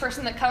the first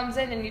person that comes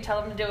in and you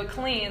tell them to do a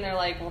clean, they're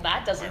like, well,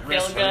 that doesn't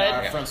feel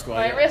good. Front squat.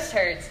 My wrist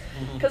hurts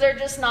because they're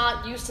just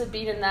not used to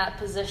being in that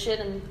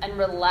position and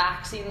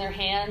relaxing their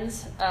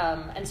hands,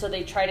 and so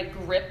they try to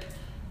grip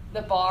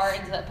the bar,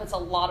 and that puts a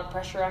lot of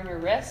pressure on your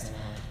wrist.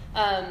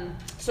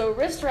 So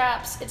wrist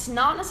wraps, it's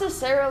not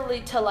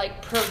necessarily to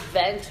like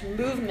prevent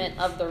movement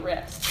of the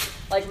wrist.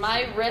 Like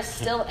my wrist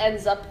still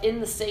ends up in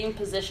the same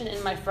position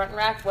in my front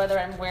rack whether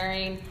I'm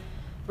wearing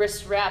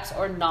wrist wraps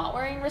or not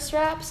wearing wrist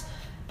wraps,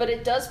 but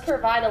it does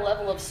provide a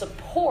level of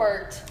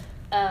support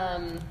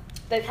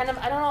that kind of,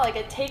 I don't know, like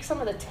it takes some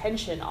of the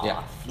tension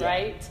off,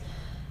 right?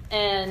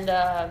 And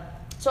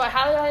so I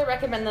highly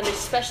recommend them,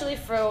 especially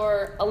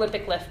for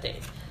Olympic lifting.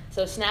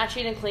 So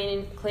snatching and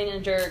clean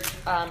and jerk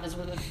is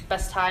one of the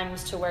best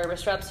times to wear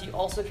wrist wraps. You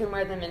also can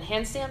wear them in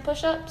handstand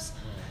push-ups.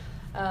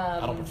 I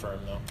don't prefer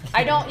them though.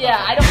 I don't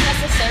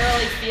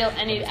necessarily feel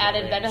any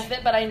added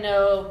benefit, but I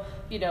know,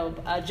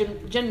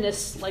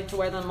 gymnasts like to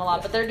wear them a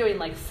lot, but they're doing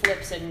like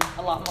flips and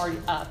a lot more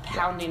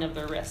pounding of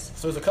their wrists.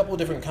 So there's a couple of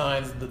different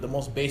kinds. The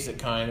most basic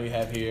kind we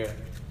have here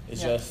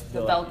is just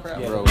the Velcro.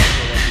 Yeah, Rope.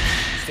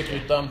 you stick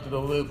your thumb through the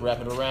loop, wrap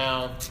it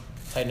around,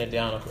 tighten it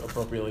down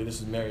appropriately. This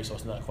is Mary, so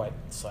it's not quite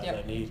the size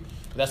I need.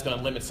 But that's going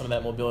to limit some of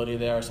that mobility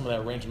there, or some of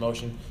that range of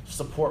motion,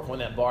 support when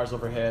that bar's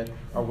overhead,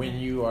 or when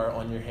you are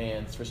on your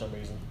hands for some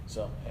reason.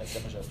 So, yeah, it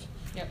definitely helps.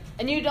 Yep.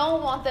 And you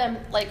don't want them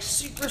like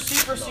super,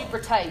 super, super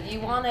tight. You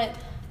want it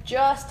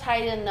just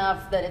tight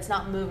enough that it's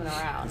not moving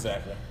around.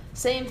 Exactly.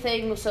 Same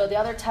thing. So the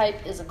other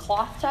type is a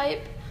cloth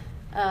type.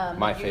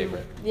 My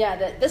favorite.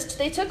 Yeah,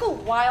 they took a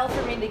while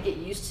for me to get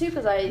used to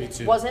because I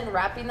wasn't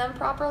wrapping them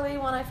properly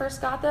when I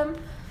first got them.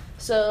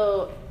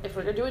 So if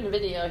we're doing a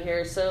video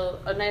here, so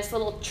a nice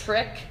little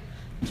trick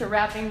to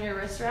wrapping your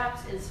wrist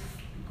wraps is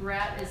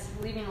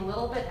leaving a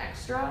little bit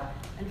extra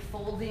and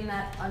folding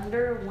that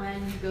under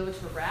when you go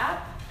to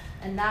wrap,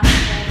 and that will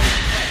hold it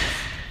in place.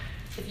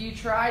 If you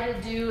try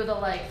to do the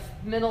like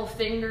middle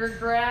finger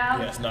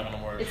grab, It's not going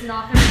to work. it's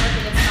not going to work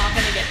and it's not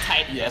going to get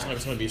tight. Yeah, it's going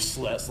to be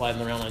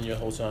sliding around on you the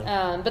whole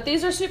time. But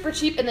these are super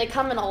cheap and they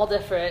come in all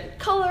different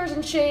colors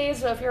and shades.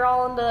 So if you're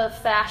all into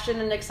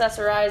fashion and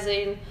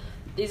accessorizing,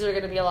 these are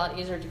going to be a lot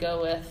easier to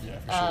go with. Yeah,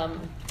 for sure.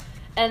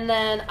 And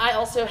then I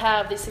also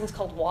have these things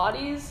called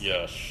waddies,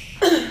 Yes.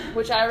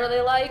 which I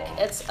really like.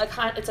 It's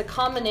a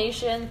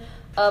combination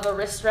of a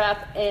wrist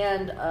strap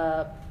and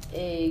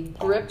a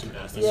grip.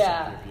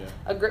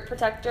 A grip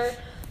protector.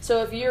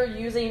 So if you're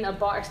using a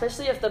bar,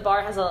 especially if the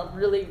bar has a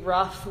really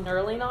rough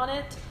knurling on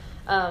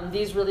it,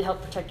 these really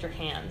help protect your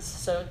hands.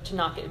 So to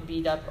not get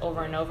beat up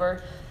over and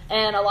over.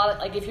 And a lot of,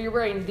 like if you're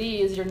wearing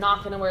these, you're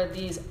not going to wear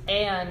these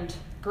and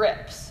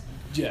grips.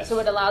 Yes. So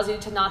it allows you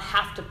to not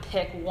have to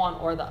pick one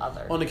or the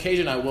other. On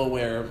occasion, I will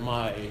wear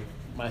my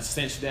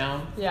cinch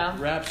down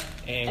wraps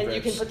and grips.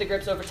 You can put the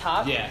grips over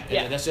top.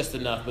 Yeah, that's just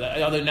enough.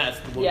 But other than that,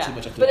 it's too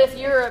much. But if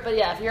you're a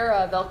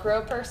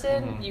Velcro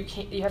person,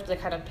 you have to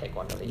kind of pick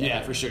one or the other.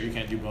 Yeah, for sure, you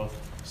can't do both.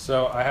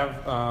 So I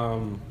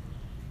have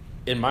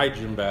in my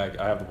gym bag,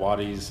 I have the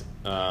Waddy's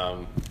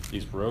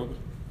these Rogue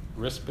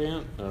wrist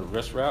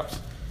wraps.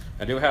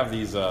 I do have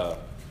these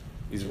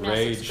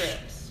Rage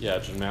grips.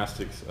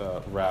 gymnastics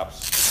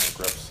wraps and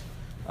grips.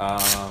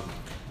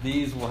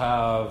 These will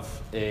have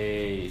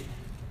a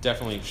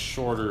definitely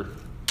shorter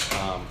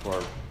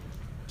or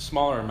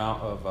smaller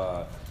amount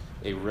of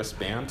a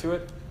wristband to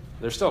it.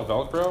 They're still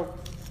Velcro.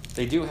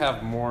 They do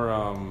have more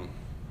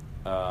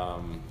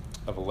of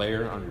a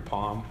layer on your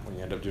palm when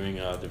you end up doing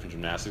different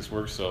gymnastics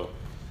work. So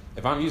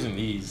if I'm using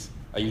these,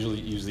 I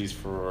usually use these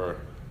for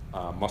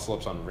muscle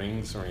ups on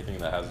rings or anything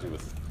that has to do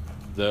with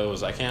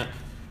those. I can't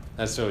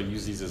necessarily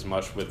use these as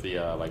much with the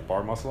like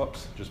bar muscle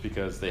ups, just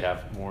because they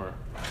have more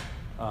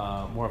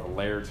of a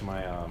layer to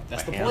my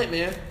That's my the hand. point,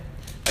 man.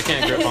 I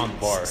can't grip on the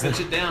bar. Cinch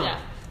it down. Yeah.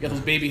 You got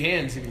those baby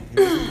hands. You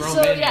got some grown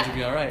man hands, you'll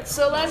be all right.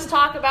 So let's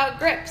talk about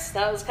grips.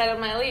 That was kind of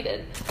my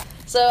lead-in.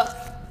 So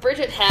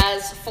Bridget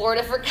has 4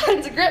 different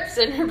kinds of grips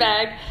in her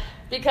bag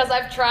because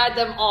I've tried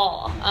them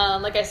all.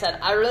 Like I said,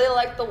 I really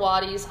like the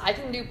Waddy's. I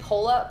can do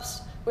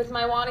pull-ups with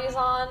my Waddy's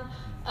on,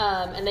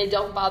 and they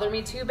don't bother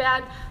me too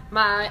bad.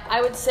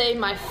 I would say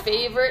my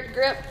favorite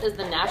grip is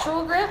the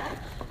Natural Grip.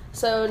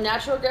 So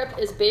Natural Grip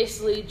is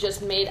basically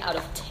just made out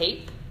of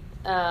tape.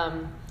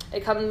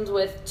 It comes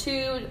with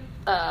 2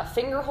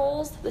 finger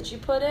holes that you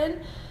put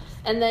in,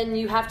 and then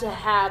you have to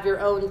have your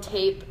own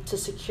tape to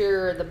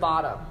secure the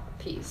bottom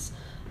piece.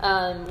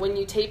 When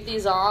you tape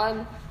these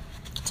on,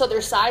 so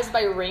they're sized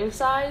by ring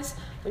size.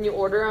 When you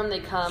order them, they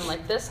come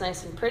like this,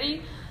 nice and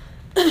pretty.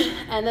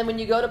 And then when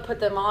you go to put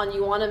them on,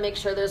 you want to make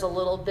sure there's a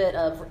little bit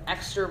of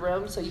extra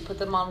room, so you put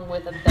them on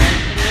with a bend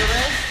in your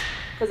wrist,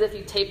 because if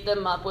you tape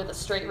them up with a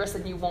straight wrist,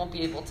 then you won't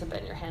be able to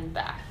bend your hand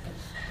back.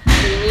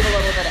 So you need a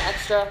little bit of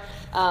extra.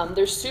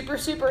 They're super,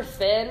 super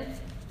thin,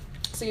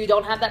 so you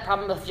don't have that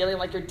problem of feeling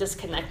like you're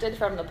disconnected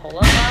from the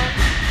pull-up bar.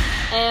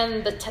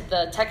 And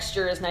the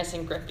texture is nice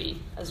and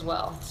grippy as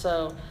well.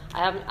 So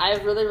I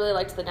really, really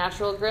liked the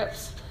Natural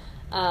Grips.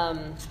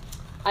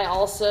 I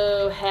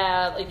also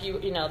have, like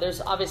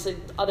there's obviously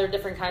other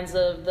different kinds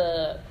of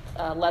the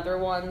leather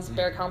ones.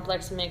 Bear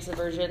Complex makes a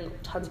version.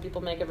 Tons of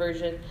people make a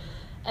version.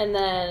 And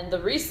then the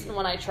recent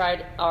one I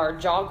tried are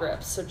jaw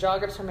grips. So jaw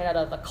grips are made out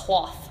of a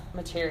cloth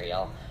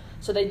material.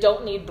 So they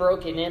don't need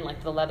broken in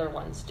like the leather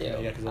ones do.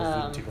 Yeah, because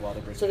those do take a lot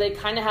of breaking. So they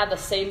kind of have the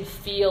same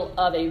feel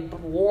of a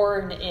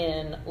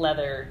worn-in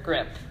leather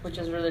grip, which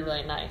is really,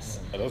 really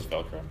nice. Are those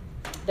Velcro?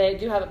 They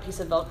do have a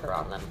piece of Velcro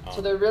on them. So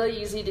they're really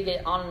easy to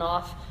get on and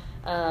off.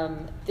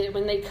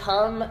 When they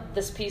come,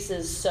 this piece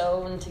is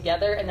sewn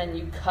together, and then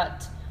you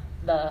cut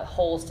the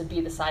holes to be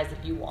the size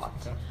that you want.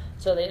 Okay.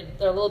 So they're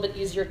a little bit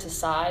easier to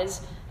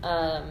size.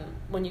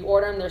 When you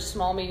order them, they're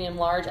small, medium,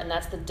 large, and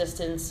that's the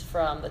distance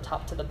from the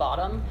top to the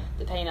bottom,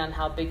 depending on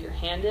how big your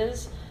hand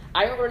is.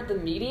 I ordered the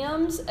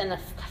mediums, and I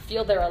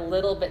feel they're a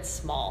little bit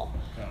small.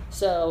 Yeah.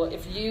 So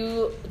if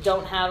you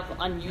don't have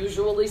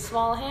unusually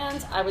small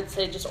hands, I would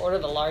say just order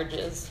the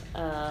larges.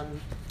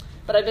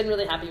 But I've been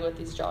really happy with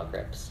these jaw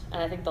grips,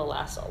 and I think they'll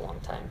last a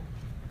long time.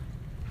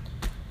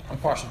 I'm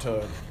partial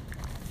to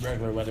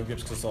regular leather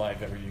grips because that's all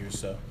I've ever used.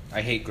 So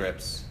I hate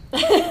grips.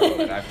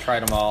 I've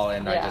tried them all,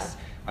 and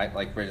I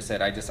like Bridget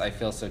said, I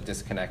feel so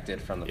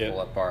disconnected from the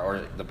pull-up bar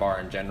or the bar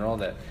in general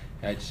that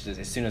I just,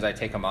 as soon as I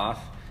take them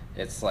off,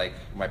 it's like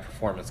my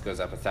performance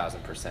goes up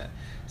 1,000%.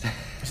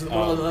 So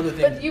another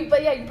thing.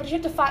 But you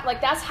have to find,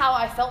 like, that's how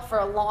I felt for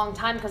a long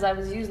time because I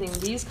was using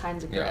these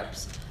kinds of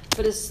grips. Yeah.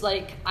 But it's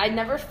like I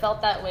never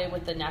felt that way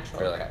with the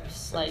Natural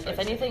grips. Like, if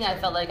anything, I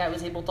felt like I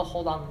was able to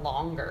hold on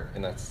longer.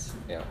 And that's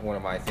one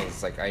of my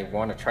things. Like, I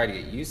want to try to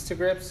get used to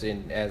grips,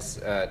 and as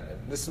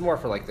this is more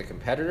for like the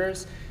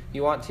competitors.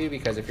 You want to,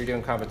 because if you're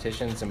doing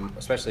competitions, and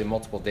especially a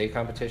multiple day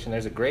competition,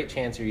 there's a great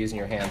chance you're using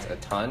your hands a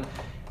ton.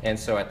 And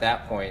so at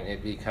that point,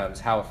 it becomes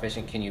how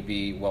efficient can you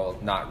be while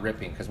not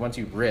ripping? Because once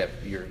you rip,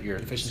 your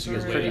efficiency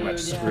is pretty much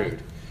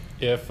screwed.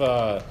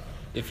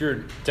 If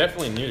you're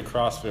definitely new to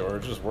CrossFit or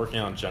just working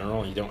out in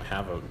general, and you don't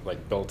have a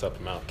built up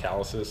amount of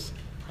calluses,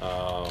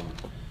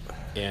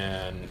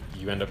 and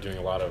you end up doing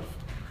a lot of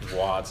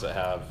WODs that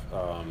have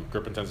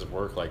grip intensive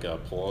work like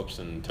pull-ups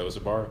and toes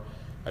bar,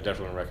 I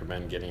definitely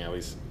recommend getting at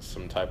least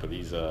some type of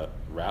these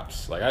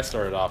wraps. Like I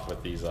started off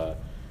with these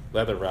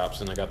leather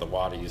wraps, and I got the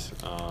Waddy's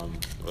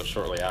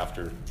shortly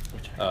after.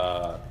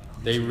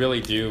 They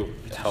really do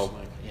help.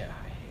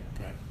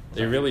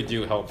 They really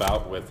do help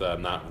out with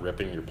not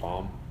ripping your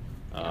palm.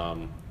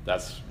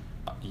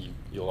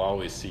 You'll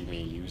always see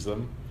me use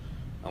them,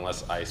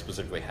 unless I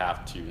specifically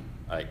have to.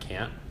 I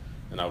can't,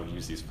 and I would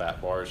use these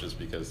fat bars just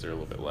because they're a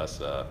little bit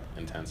less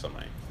intense on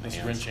my hands.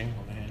 Less wrenching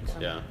on the hands.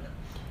 Yeah.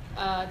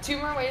 2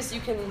 more ways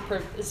you can,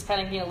 this is kind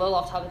of getting a little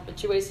off topic, but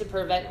 2 ways to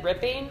prevent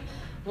ripping.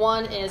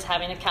 One is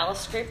having a callus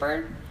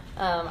scraper.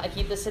 I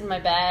keep this in my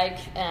bag,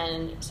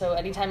 and so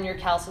anytime your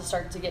calluses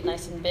start to get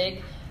nice and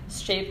big,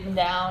 shape them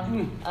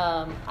down.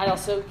 I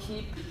also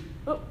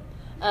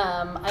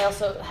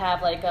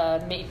have like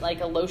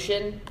a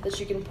lotion that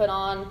you can put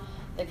on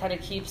that kind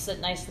of keeps it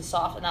nice and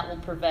soft, and that will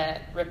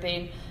prevent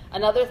ripping.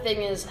 Another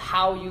thing is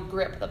how you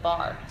grip the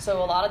bar.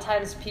 So a lot of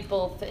times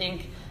people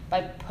think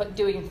by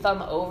doing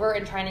thumb over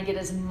and trying to get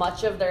as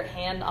much of their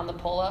hand on the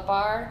pull-up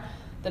bar,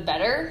 the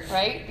better,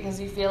 right? Because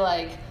you feel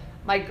like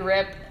my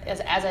grip,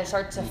 as I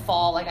start to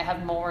fall, like I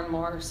have more and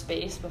more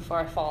space before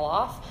I fall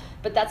off.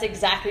 But that's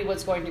exactly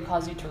what's going to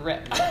cause you to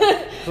rip.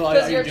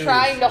 Because you're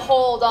trying to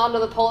hold onto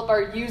the pull-up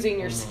bar using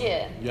your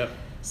skin. Yep.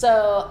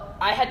 So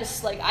I had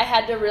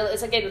to really,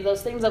 it's again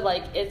those things of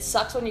like, it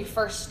sucks when you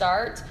first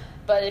start,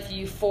 but if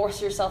you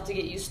force yourself to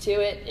get used to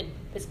it,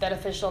 it's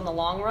beneficial in the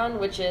long run,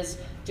 which is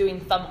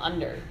doing thumb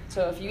under.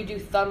 So if you do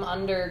thumb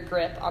under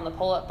grip on the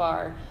pull-up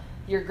bar,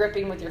 you're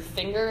gripping with your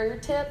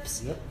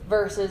fingertips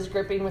versus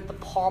gripping with the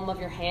palm of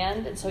your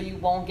hand, and so you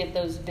won't get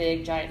those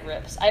big giant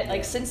rips.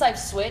 Since I've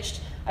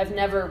switched, I've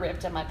never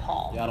ripped in my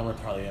palm. Yeah, I don't rip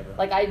hardly ever.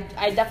 Like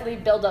I definitely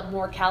build up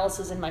more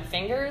calluses in my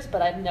fingers,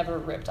 but I've never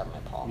ripped on my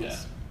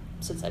palms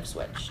since I've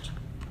switched.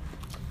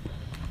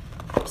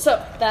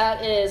 So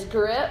that is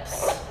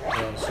grips. What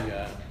else you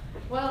got?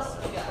 What else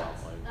do we got?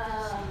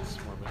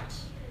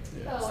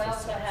 I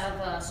also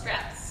have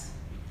straps.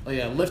 Oh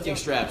yeah, lifting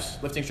straps.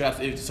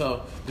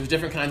 So there's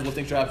different kinds of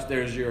lifting straps.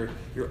 There's your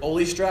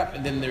Ollie strap,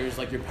 and then there's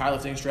like your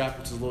powerlifting strap,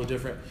 which is a little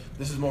different.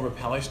 This is more of a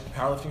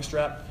powerlifting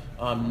strap.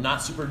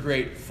 Not super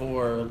great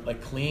for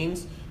like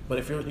cleans, but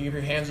if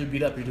your hands are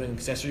beat up, you're doing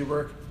accessory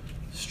work,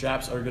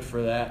 straps are good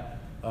for that.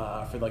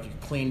 For like your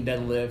clean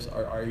deadlifts,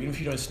 or even if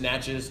you're doing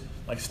snatches,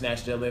 like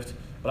snatch deadlift.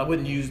 But I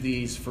wouldn't use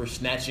these for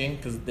snatching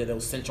because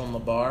it'll cinch on the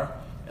bar,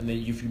 and then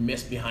if you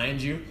miss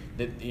behind you,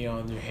 that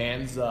and your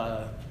hands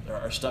are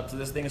stuck to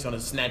this thing, it's going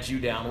to snatch you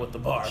down with the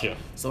bar. Yeah.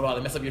 So it'll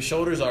either mess up your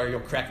shoulders or you'll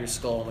crack your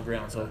skull on the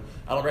ground. So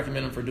I don't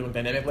recommend them for doing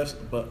dynamic lifts.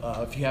 But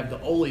if you have the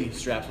Ollie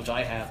straps, which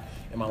I have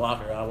in my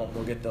locker, I won't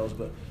go get those.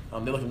 But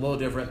they look a little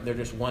different. They're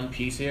just one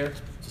piece here,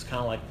 just kind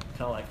of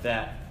like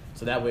that.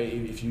 So that way,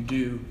 if you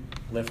do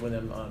lift with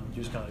them,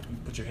 you just kind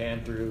of put your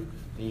hand through,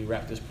 and you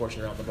wrap this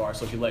portion around the bar.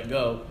 So if you let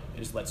go, it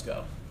just lets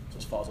go. So it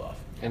just falls off.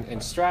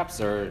 And straps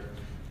are,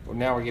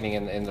 now we're getting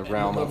in the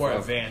realm of more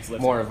advanced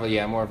lifting. more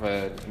of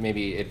a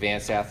maybe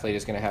advanced athlete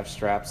is going to have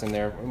straps in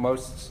there.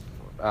 Most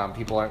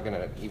people aren't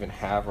going to even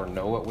have or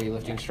know what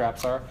weightlifting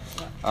straps are.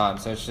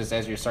 So it's just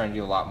as you're starting to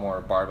do a lot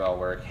more barbell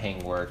work,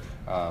 hang work,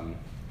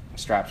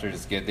 straps are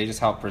just good. They just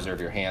help preserve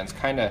your hands,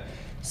 kind of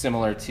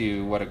similar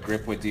to what a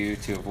grip would do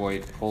to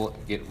avoid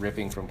get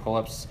ripping from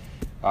pull-ups.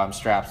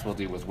 Straps will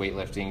do with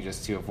weightlifting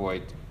just to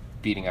avoid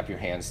beating up your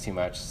hands too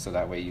much, so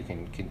that way you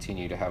can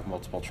continue to have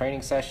multiple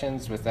training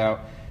sessions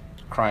without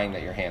crying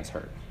that your hands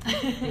hurt,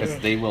 because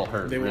they will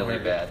hurt really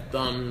bad.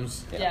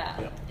 Thumbs.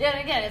 Yeah. And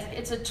again,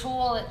 it's a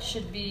tool that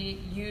should be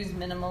used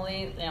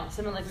minimally.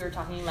 Similar like we were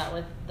talking about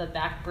with the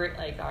back brick,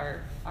 like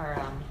our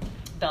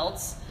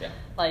belts. Yeah.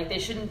 Like they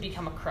shouldn't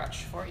become a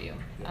crutch for you.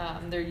 Yeah.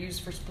 They're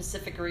used for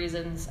specific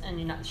reasons, and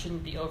you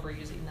shouldn't be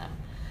overusing them.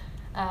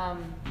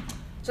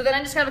 So then I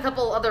just have a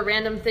couple other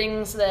random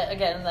things that,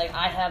 again, like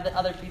I have that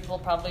other people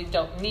probably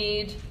don't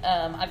need.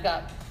 I've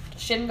got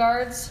shin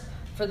guards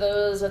for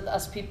those of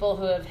us people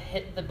who have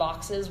hit the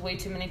boxes way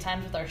too many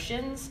times with our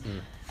shins.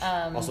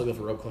 Also good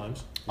for rope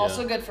climbs.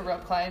 Also good for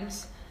rope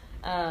climbs.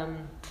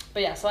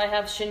 But yeah, so I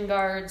have shin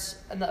guards,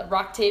 and the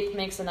Rock Tape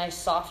makes a nice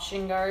soft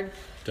shin guard.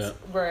 Yeah.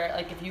 Where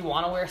like if you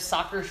want to wear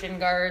soccer shin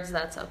guards,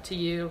 that's up to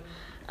you.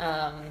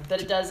 But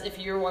it does, if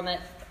you're one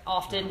that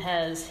often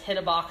has hit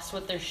a box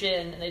with their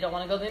shin and they don't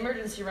want to go to the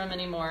emergency room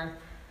anymore,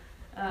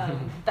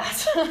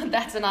 that's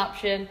an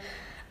option.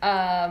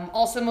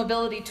 Also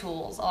mobility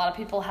tools. A lot of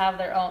people have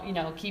their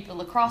own, keep a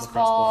lacrosse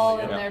ball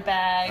in their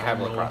bag. I have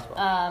a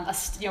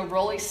lacrosse ball.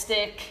 Rolly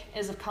stick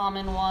is a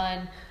common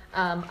one.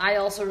 I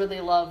also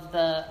really love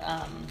the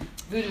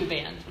Voodoo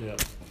Band. Yeah.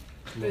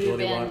 Voodoo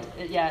Band,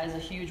 is a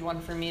huge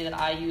one for me that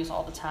I use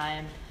all the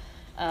time.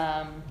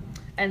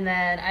 And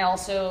then I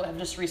also have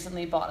just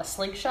recently bought a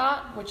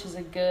slingshot, which is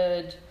a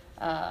good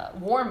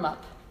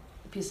warm-up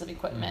piece of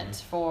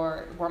equipment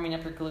for warming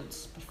up your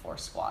glutes before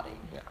squatting.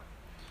 Yeah.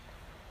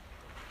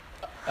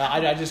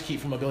 I just keep,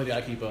 for mobility, I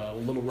keep a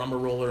little rumble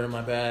roller in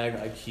my bag.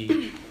 I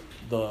keep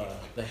the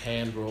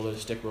hand roller, the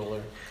stick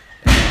roller.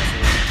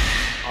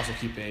 And also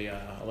keep a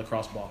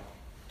lacrosse ball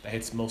that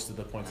hits most of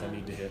the points I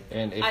need to hit.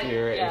 And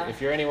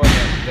if you're anyone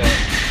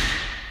that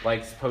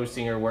likes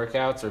posting your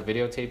workouts or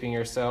videotaping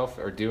yourself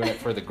or doing it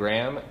for the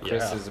gram,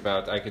 Chris is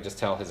I could just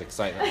tell his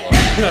excitement.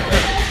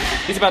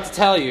 He's about to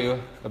tell you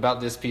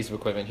about this piece of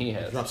equipment he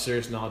has. Drop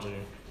serious knowledge on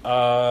you.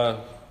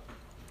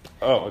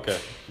 Oh, okay.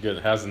 Good.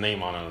 It has a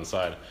name on it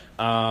inside.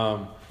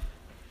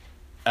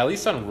 At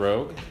least on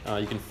Rogue,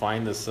 you can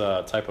find this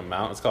type of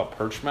mount. It's called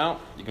Perch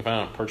Mount. You can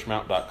find it on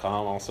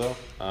perchmount.com also.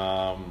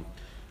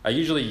 I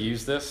usually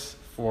use this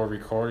for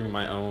recording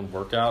my own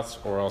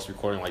workouts, or else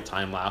recording like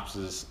time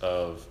lapses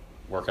of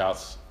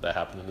workouts that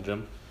happen in the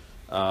gym.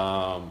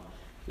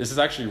 This is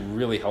actually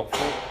really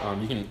helpful.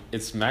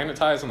 It's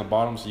magnetized on the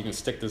bottom, so you can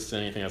stick this to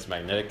anything that's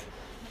magnetic.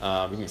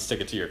 You can stick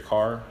it to your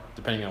car,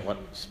 depending on what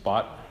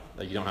spot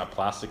that you don't have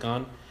plastic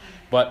on.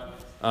 But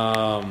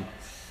I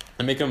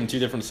make them 2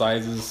 different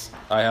sizes.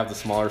 I have the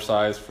smaller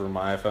size for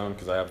my iPhone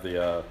because I have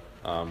the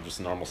just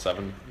a normal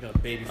 7. You got a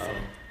baby phone.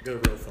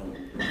 Go real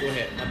phone. Go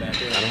ahead. My bad.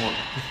 Go ahead.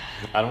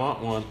 I don't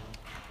want one.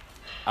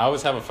 I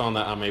always have a phone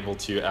that I'm able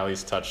to at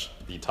least touch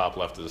the top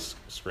left of the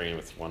screen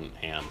with one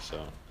hand,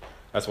 so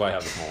that's why I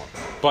have the small one.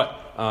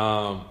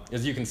 But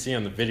as you can see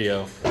on the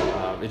video,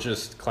 it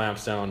just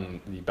clamps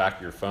down the back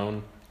of your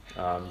phone.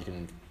 You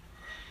can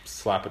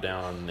slap it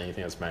down on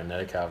anything that's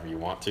magnetic, however you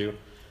want to.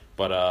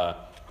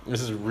 But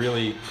this is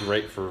really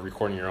great for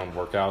recording your own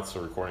workouts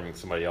or recording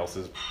somebody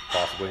else's,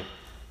 possibly.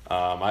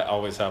 I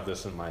always have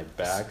this in my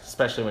bag.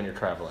 Especially when you're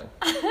traveling.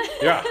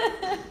 Yeah.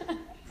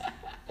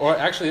 Or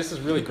actually, this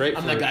is really great.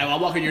 I'm that guy. I'll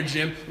walk in your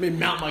gym. Let me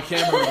mount my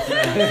camera.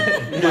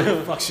 I'm not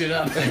gonna fuck shit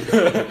up.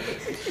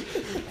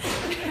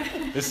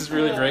 This is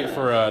really great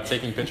for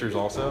taking pictures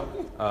also.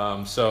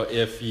 So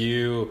if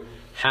you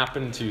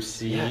happen to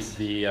see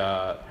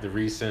the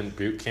recent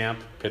boot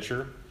camp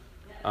picture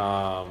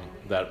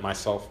that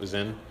myself was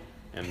in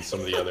and some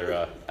of the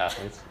other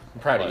athletes.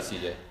 I'm proud of you,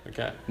 CJ.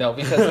 Okay. No,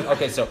 because,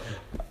 okay, so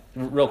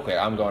real quick,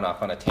 I'm going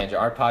off on a tangent.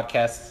 Our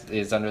podcast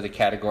is under the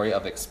category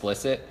of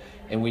explicit,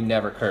 and we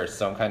never curse,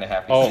 so I'm kind of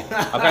happy. I'm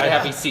kind of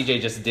happy CJ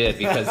just did,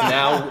 because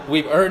now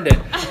we've earned it.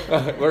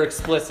 We're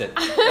explicit.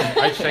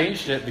 I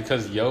changed it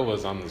because Yo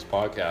was on this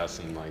podcast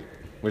and like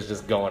Was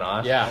just going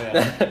on.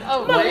 yeah.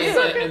 Oh,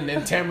 really?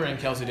 And Tamara and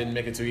Kelsey didn't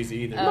make it too easy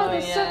either. Oh,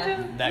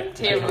 yeah. That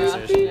Tamara.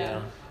 conversation,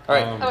 yeah. All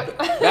right,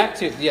 back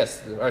to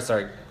yes. Oh,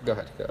 sorry. Go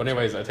ahead. But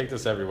anyways, I take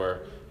this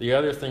everywhere. The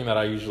other thing that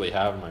I usually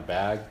have in my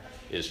bag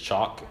is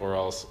chalk, or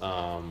else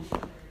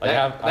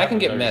That can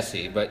get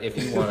messy, but if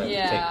you want to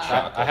Yeah. take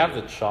chalk, I have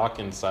the chalk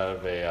inside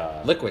of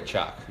a liquid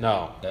chalk.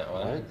 no. No,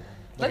 what?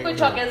 Liquid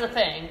chalk is a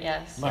thing,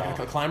 yes. Like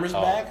a climber's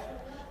bag?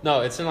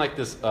 No, it's in like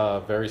this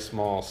very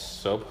small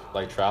soap,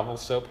 like travel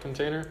soap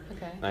container.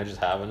 Okay. And I just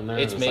have it in there.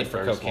 It's and made like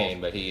for very cocaine,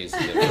 small. but he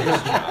uses it for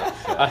his chalk.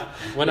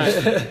 So. When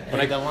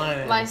I The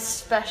line. My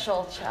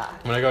special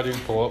chalk. when I go do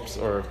pull-ups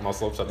or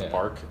muscle-ups at the Yeah.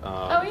 park,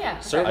 Oh, yeah.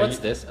 Sir, I- what's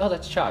this? Oh,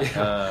 that's chalk.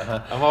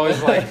 I'm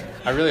always like,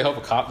 I really hope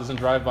a cop doesn't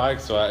drive by,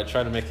 so I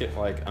try to make it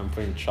like I'm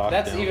putting chalk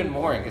That's down. even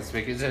more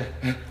inconspicuous.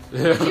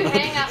 If you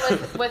hang out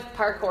with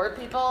parkour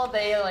people,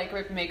 they like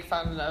make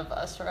fun of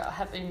us for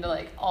having to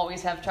like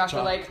always have chalk. They're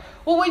Chalk. like,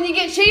 well, when you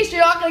get chased,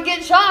 you're not gonna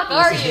get chalk,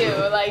 are you?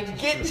 Like,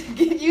 get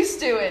used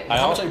to it.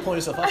 How much are you pulling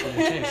yourself up when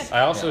you chase?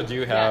 I also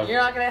do Yeah, have,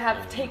 you're not gonna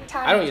have to take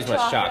time. I don't to use much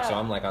chalk chalk, up. so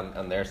I'm like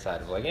on their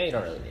side of like, yeah, you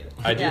don't really need it.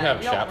 I do Yeah, have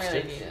you don't chapstick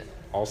really need it.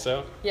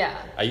 also. Yeah.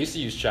 I used to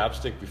use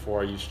chapstick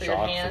before I used For your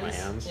chalk hands. for my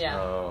hands. Yeah.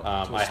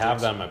 Oh. I have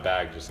that in my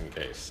bag just in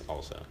case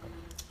also.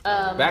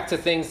 Back to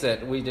things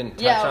that we didn't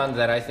touch Yeah. on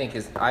that I think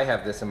is, I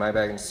have this in my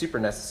bag and super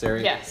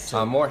necessary. Yes.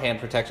 More hand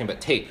protection, but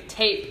tape.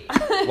 Tape.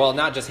 Well,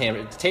 not just hand.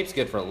 Tape's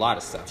good for a lot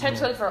of stuff. Tape's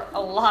good for a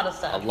lot of A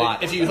stuff.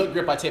 lot. If you hook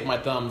grip, I tape my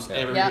thumbs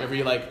every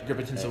Yeah. like grip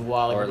intensive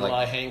while, Or like, like,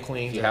 while I hang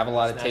clean. If you have a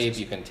lot of tape,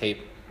 you can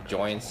tape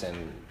joints,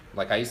 and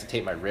like I used to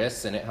tape my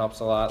wrists, and it helps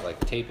a lot. Like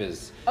tape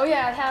is, Oh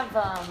yeah, I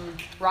have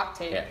rock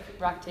tape. Yeah.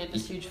 Rock tape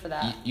is huge for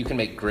that. you can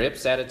make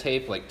grips out of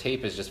tape. Like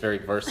tape is just very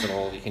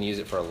versatile. You can use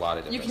it for a lot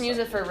of different You can use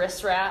stuff. it for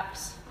wrist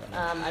wraps.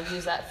 I've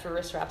used that for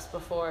wrist wraps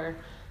before.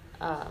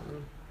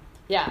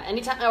 Yeah,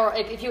 anytime, or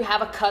if you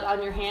have a cut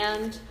on your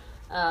hand,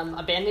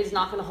 a Band-Aid's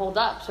not going to hold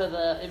up to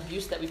the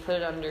abuse that we put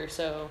it under.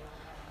 So,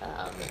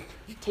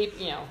 tape,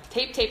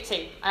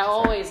 tape. I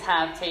always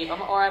have tape.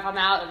 Or if I'm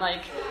out and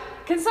like,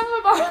 can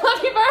someone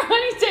let me borrow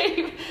any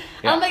tape?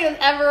 I don't think there's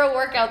ever a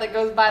workout that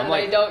goes by I'm that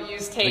like I don't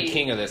use tape. The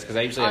king of this because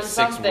I usually On have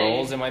 6 something.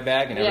 rolls in my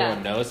bag, and Yeah.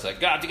 everyone knows. It's like,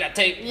 God, you got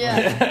tape.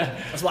 Yeah.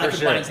 That's why I For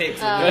combine sure.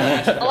 tapes.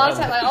 A lot of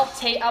times, like,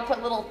 I'll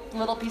put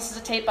little pieces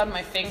of tape on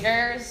my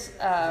fingers,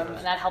 and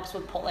that helps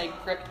with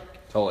grip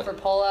Totally. for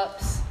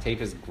pull-ups. Tape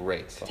is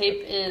great.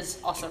 Tape is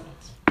awesome.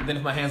 Then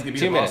if my hands get beat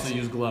 2 up, I minutes. also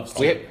use gloves.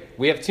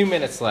 We have 2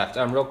 minutes left.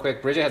 Real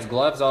quick, Bridget has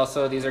gloves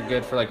also. These are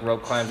good for like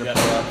rope climbs or Yeah.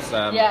 pull-ups.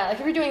 Yeah, like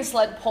if you're doing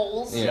sled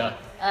poles, Yeah.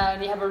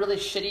 and you have a really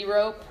shitty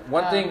rope.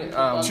 One thing,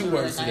 gloves 2 are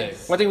really words today.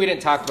 nice. One thing we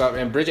didn't talk about,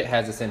 and Bridget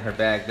has this in her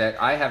bag, that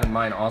I have in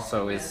mine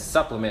also is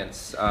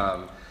supplements.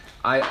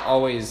 I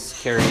always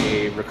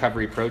carry a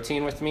recovery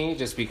protein with me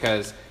just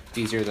because it's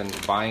easier than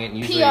buying it. And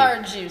usually,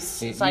 PR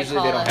juice, as I usually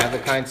call they don't it. have the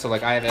kind, so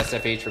like I have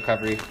SFH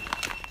recovery.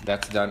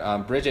 That's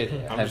done. Bridget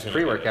has just gonna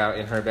pre-workout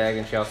in her bag,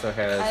 and she also I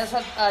has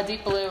just have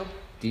Deep Blue.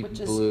 Deep which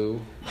is- Blue.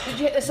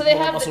 So they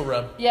More have muscle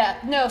rub. Yeah,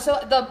 no. So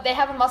they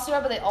have a muscle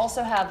rub, but they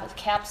also have a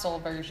capsule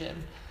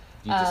version.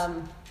 You just-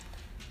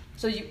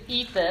 So you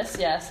eat this.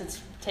 Yes,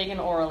 it's taken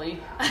orally.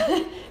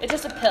 It's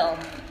just a pill.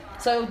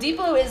 So Deep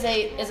Blue is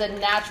a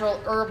natural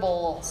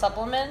herbal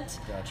supplement.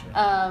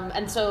 Gotcha.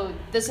 And so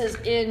this is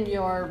in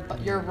your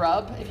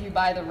rub if you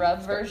buy the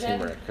rub version.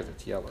 Turmeric because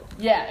it's yellow.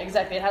 Yeah,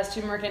 exactly. It has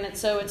turmeric in it,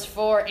 so it's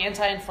for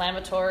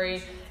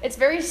anti-inflammatory.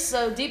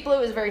 Deep Blue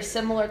is very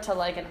similar to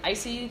like an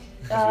icy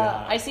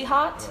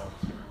hot.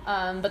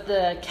 But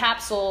the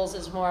capsules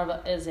is more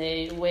of is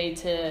a way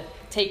to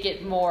take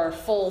it more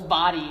full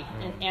body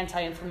and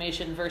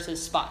anti-inflammation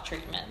versus spot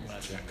treatment.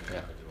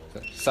 Yeah.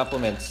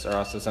 Supplements are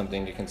also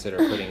something to consider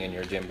putting in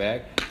your gym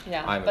bag.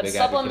 Yeah, I'm a but big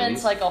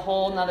supplements advocate like a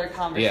whole nother of these.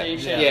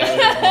 conversation.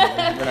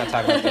 Yeah. We're not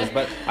talking about those,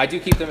 but I do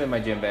keep them in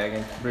my gym bag,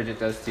 and Bridget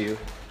does too.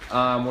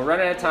 We're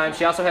running out of time.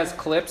 She also has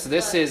clips.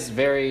 This is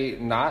very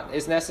not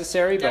as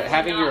necessary, but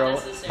having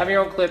Definitely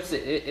your own clips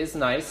is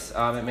nice.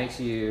 It makes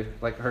you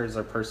like hers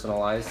are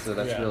personalized, so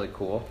that's really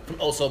cool. From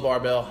Oso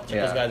Barbell.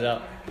 Check those guys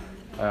out.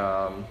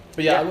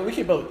 But we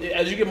keep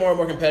as you get more and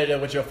more competitive,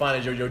 what you'll find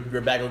is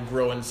your bag will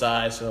grow in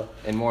size. So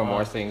and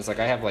more things. Like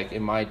I have like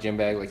in my gym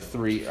bag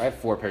I have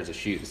 4 pairs of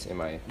shoes in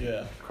my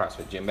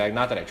CrossFit gym bag.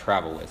 Not that I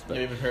travel with, but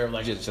you have a pair of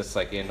like just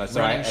like in. So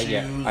running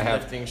I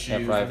have lifting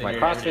shoes, I have and my then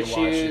your CrossFit everyday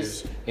wash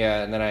shoes.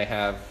 Yeah, and then I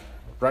have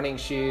running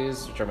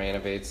shoes, which are my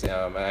Innovates.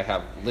 And I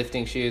have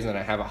lifting shoes, and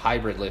then I have a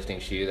hybrid lifting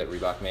shoe that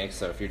Reebok makes.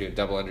 So if you're doing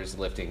double unders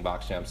lifting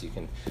box jumps, you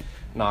can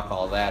knock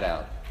all that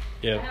out.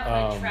 Yeah. I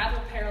have my travel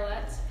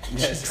parallettes.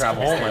 Yes,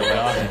 travel. Oh my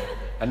god.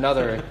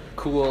 Another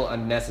cool,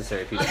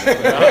 unnecessary piece of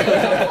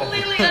equipment.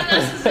 Completely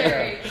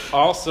unnecessary.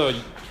 Also,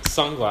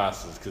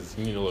 sunglasses because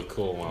you need to look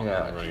cool while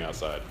Yeah. running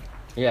outside.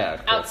 Yeah.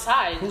 of course.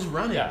 Outside. who's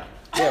running? Yeah.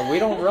 Yeah, we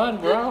don't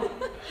run, bro.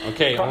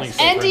 Okay. Only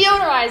And super-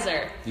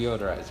 deodorizer.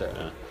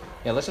 Deodorizer.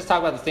 Yeah, let's just talk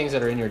about the things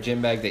that are in your gym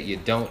bag that you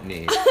don't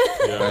need.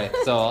 Yeah. Right?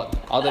 So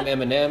all them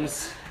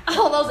M&Ms,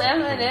 All those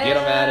M&Ms. get them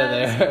out of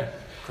there.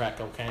 Crack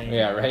cocaine.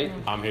 Yeah, right?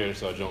 I'm here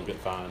so I don't get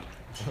fined.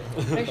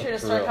 Make sure to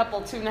For store a real.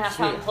 couple 2.5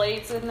 pound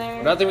plates in there.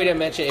 Another thing we didn't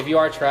mention, if you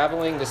are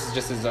traveling, this is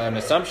just as an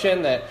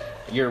assumption that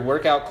your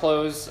workout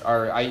clothes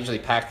are, I usually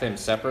pack them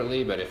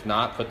separately, but if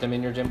not, put them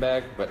in your gym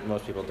bag. But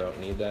most people don't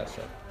need that,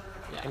 so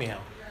Anyhow,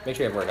 make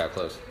sure you have workout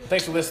clothes.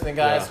 thanks for listening,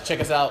 guys. Yeah.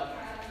 Check us out.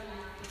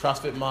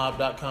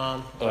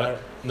 CrossFitMob.com.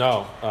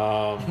 No.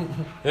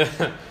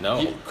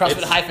 No.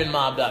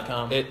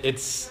 CrossFit-mob.com.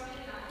 It's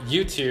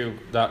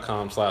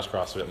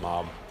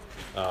youtube.com/CrossFitMob.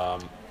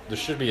 There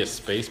should be a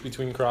space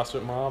between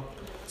CrossFit Mob.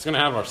 It's going to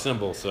have our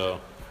symbol,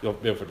 so you'll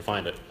be able to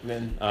find it. And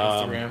then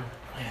Instagram.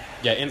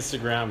 Yeah,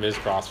 Instagram is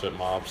CrossFit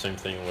Mob. Same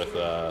thing with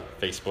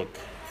Facebook.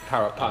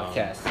 Power Up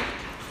Podcast.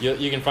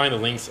 You can find the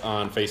links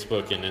on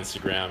Facebook and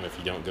Instagram if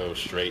you don't go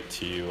straight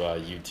to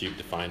YouTube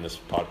to find this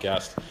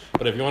podcast.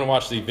 But if you want to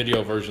watch the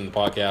video version of the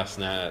podcast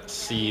and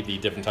see the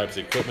different types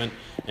of equipment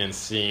and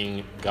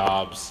seeing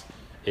Gob's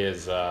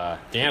his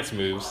dance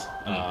moves,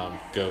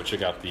 go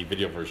check out the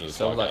video version of the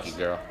So podcast. lucky,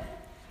 girl.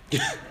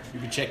 You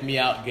can check me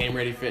out,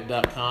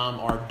 GameReadyFit.com,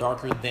 or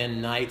Darker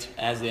Than Night,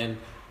 as in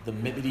the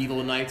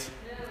medieval night,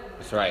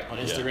 That's right. on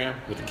Instagram.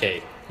 With the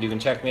K. You can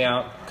check me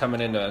out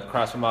coming into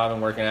CrossFit Mob and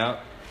working out.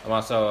 I'm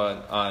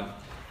also on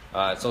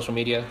social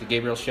media, The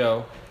Gabriel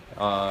Show,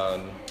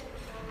 on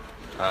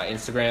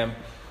Instagram,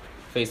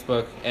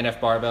 Facebook,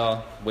 NF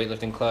Barbell,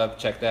 Weightlifting Club.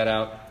 Check that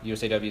out.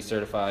 USAW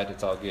certified.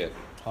 It's all good.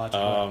 Check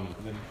out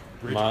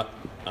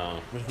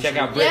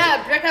Bridget.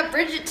 Yeah, check out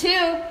Bridget too.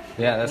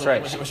 Yeah, that's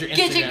right. What's your Instagram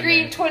Gidget name?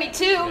 Green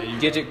 22.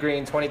 Gidget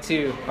Green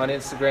 22 on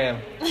Instagram.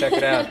 Check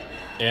it out.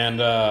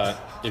 And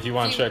if you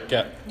want to check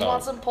out... You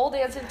want some pole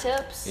dancing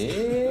tips?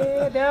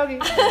 Yeah, doggy.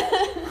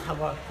 How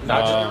about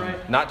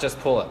Not just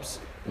pull-ups.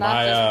 Not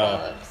My, just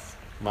pull-ups.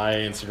 My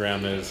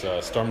Instagram is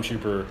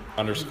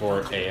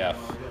Stormtrooper_AF. It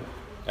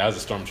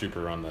has a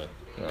Stormtrooper on the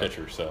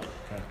picture, so...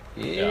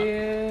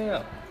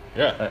 Yeah.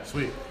 Yeah.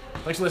 Sweet.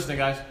 Thanks for listening,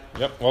 guys.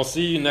 Yep. We'll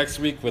see you next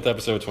week with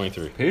episode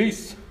 23.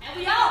 Peace. And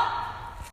we out.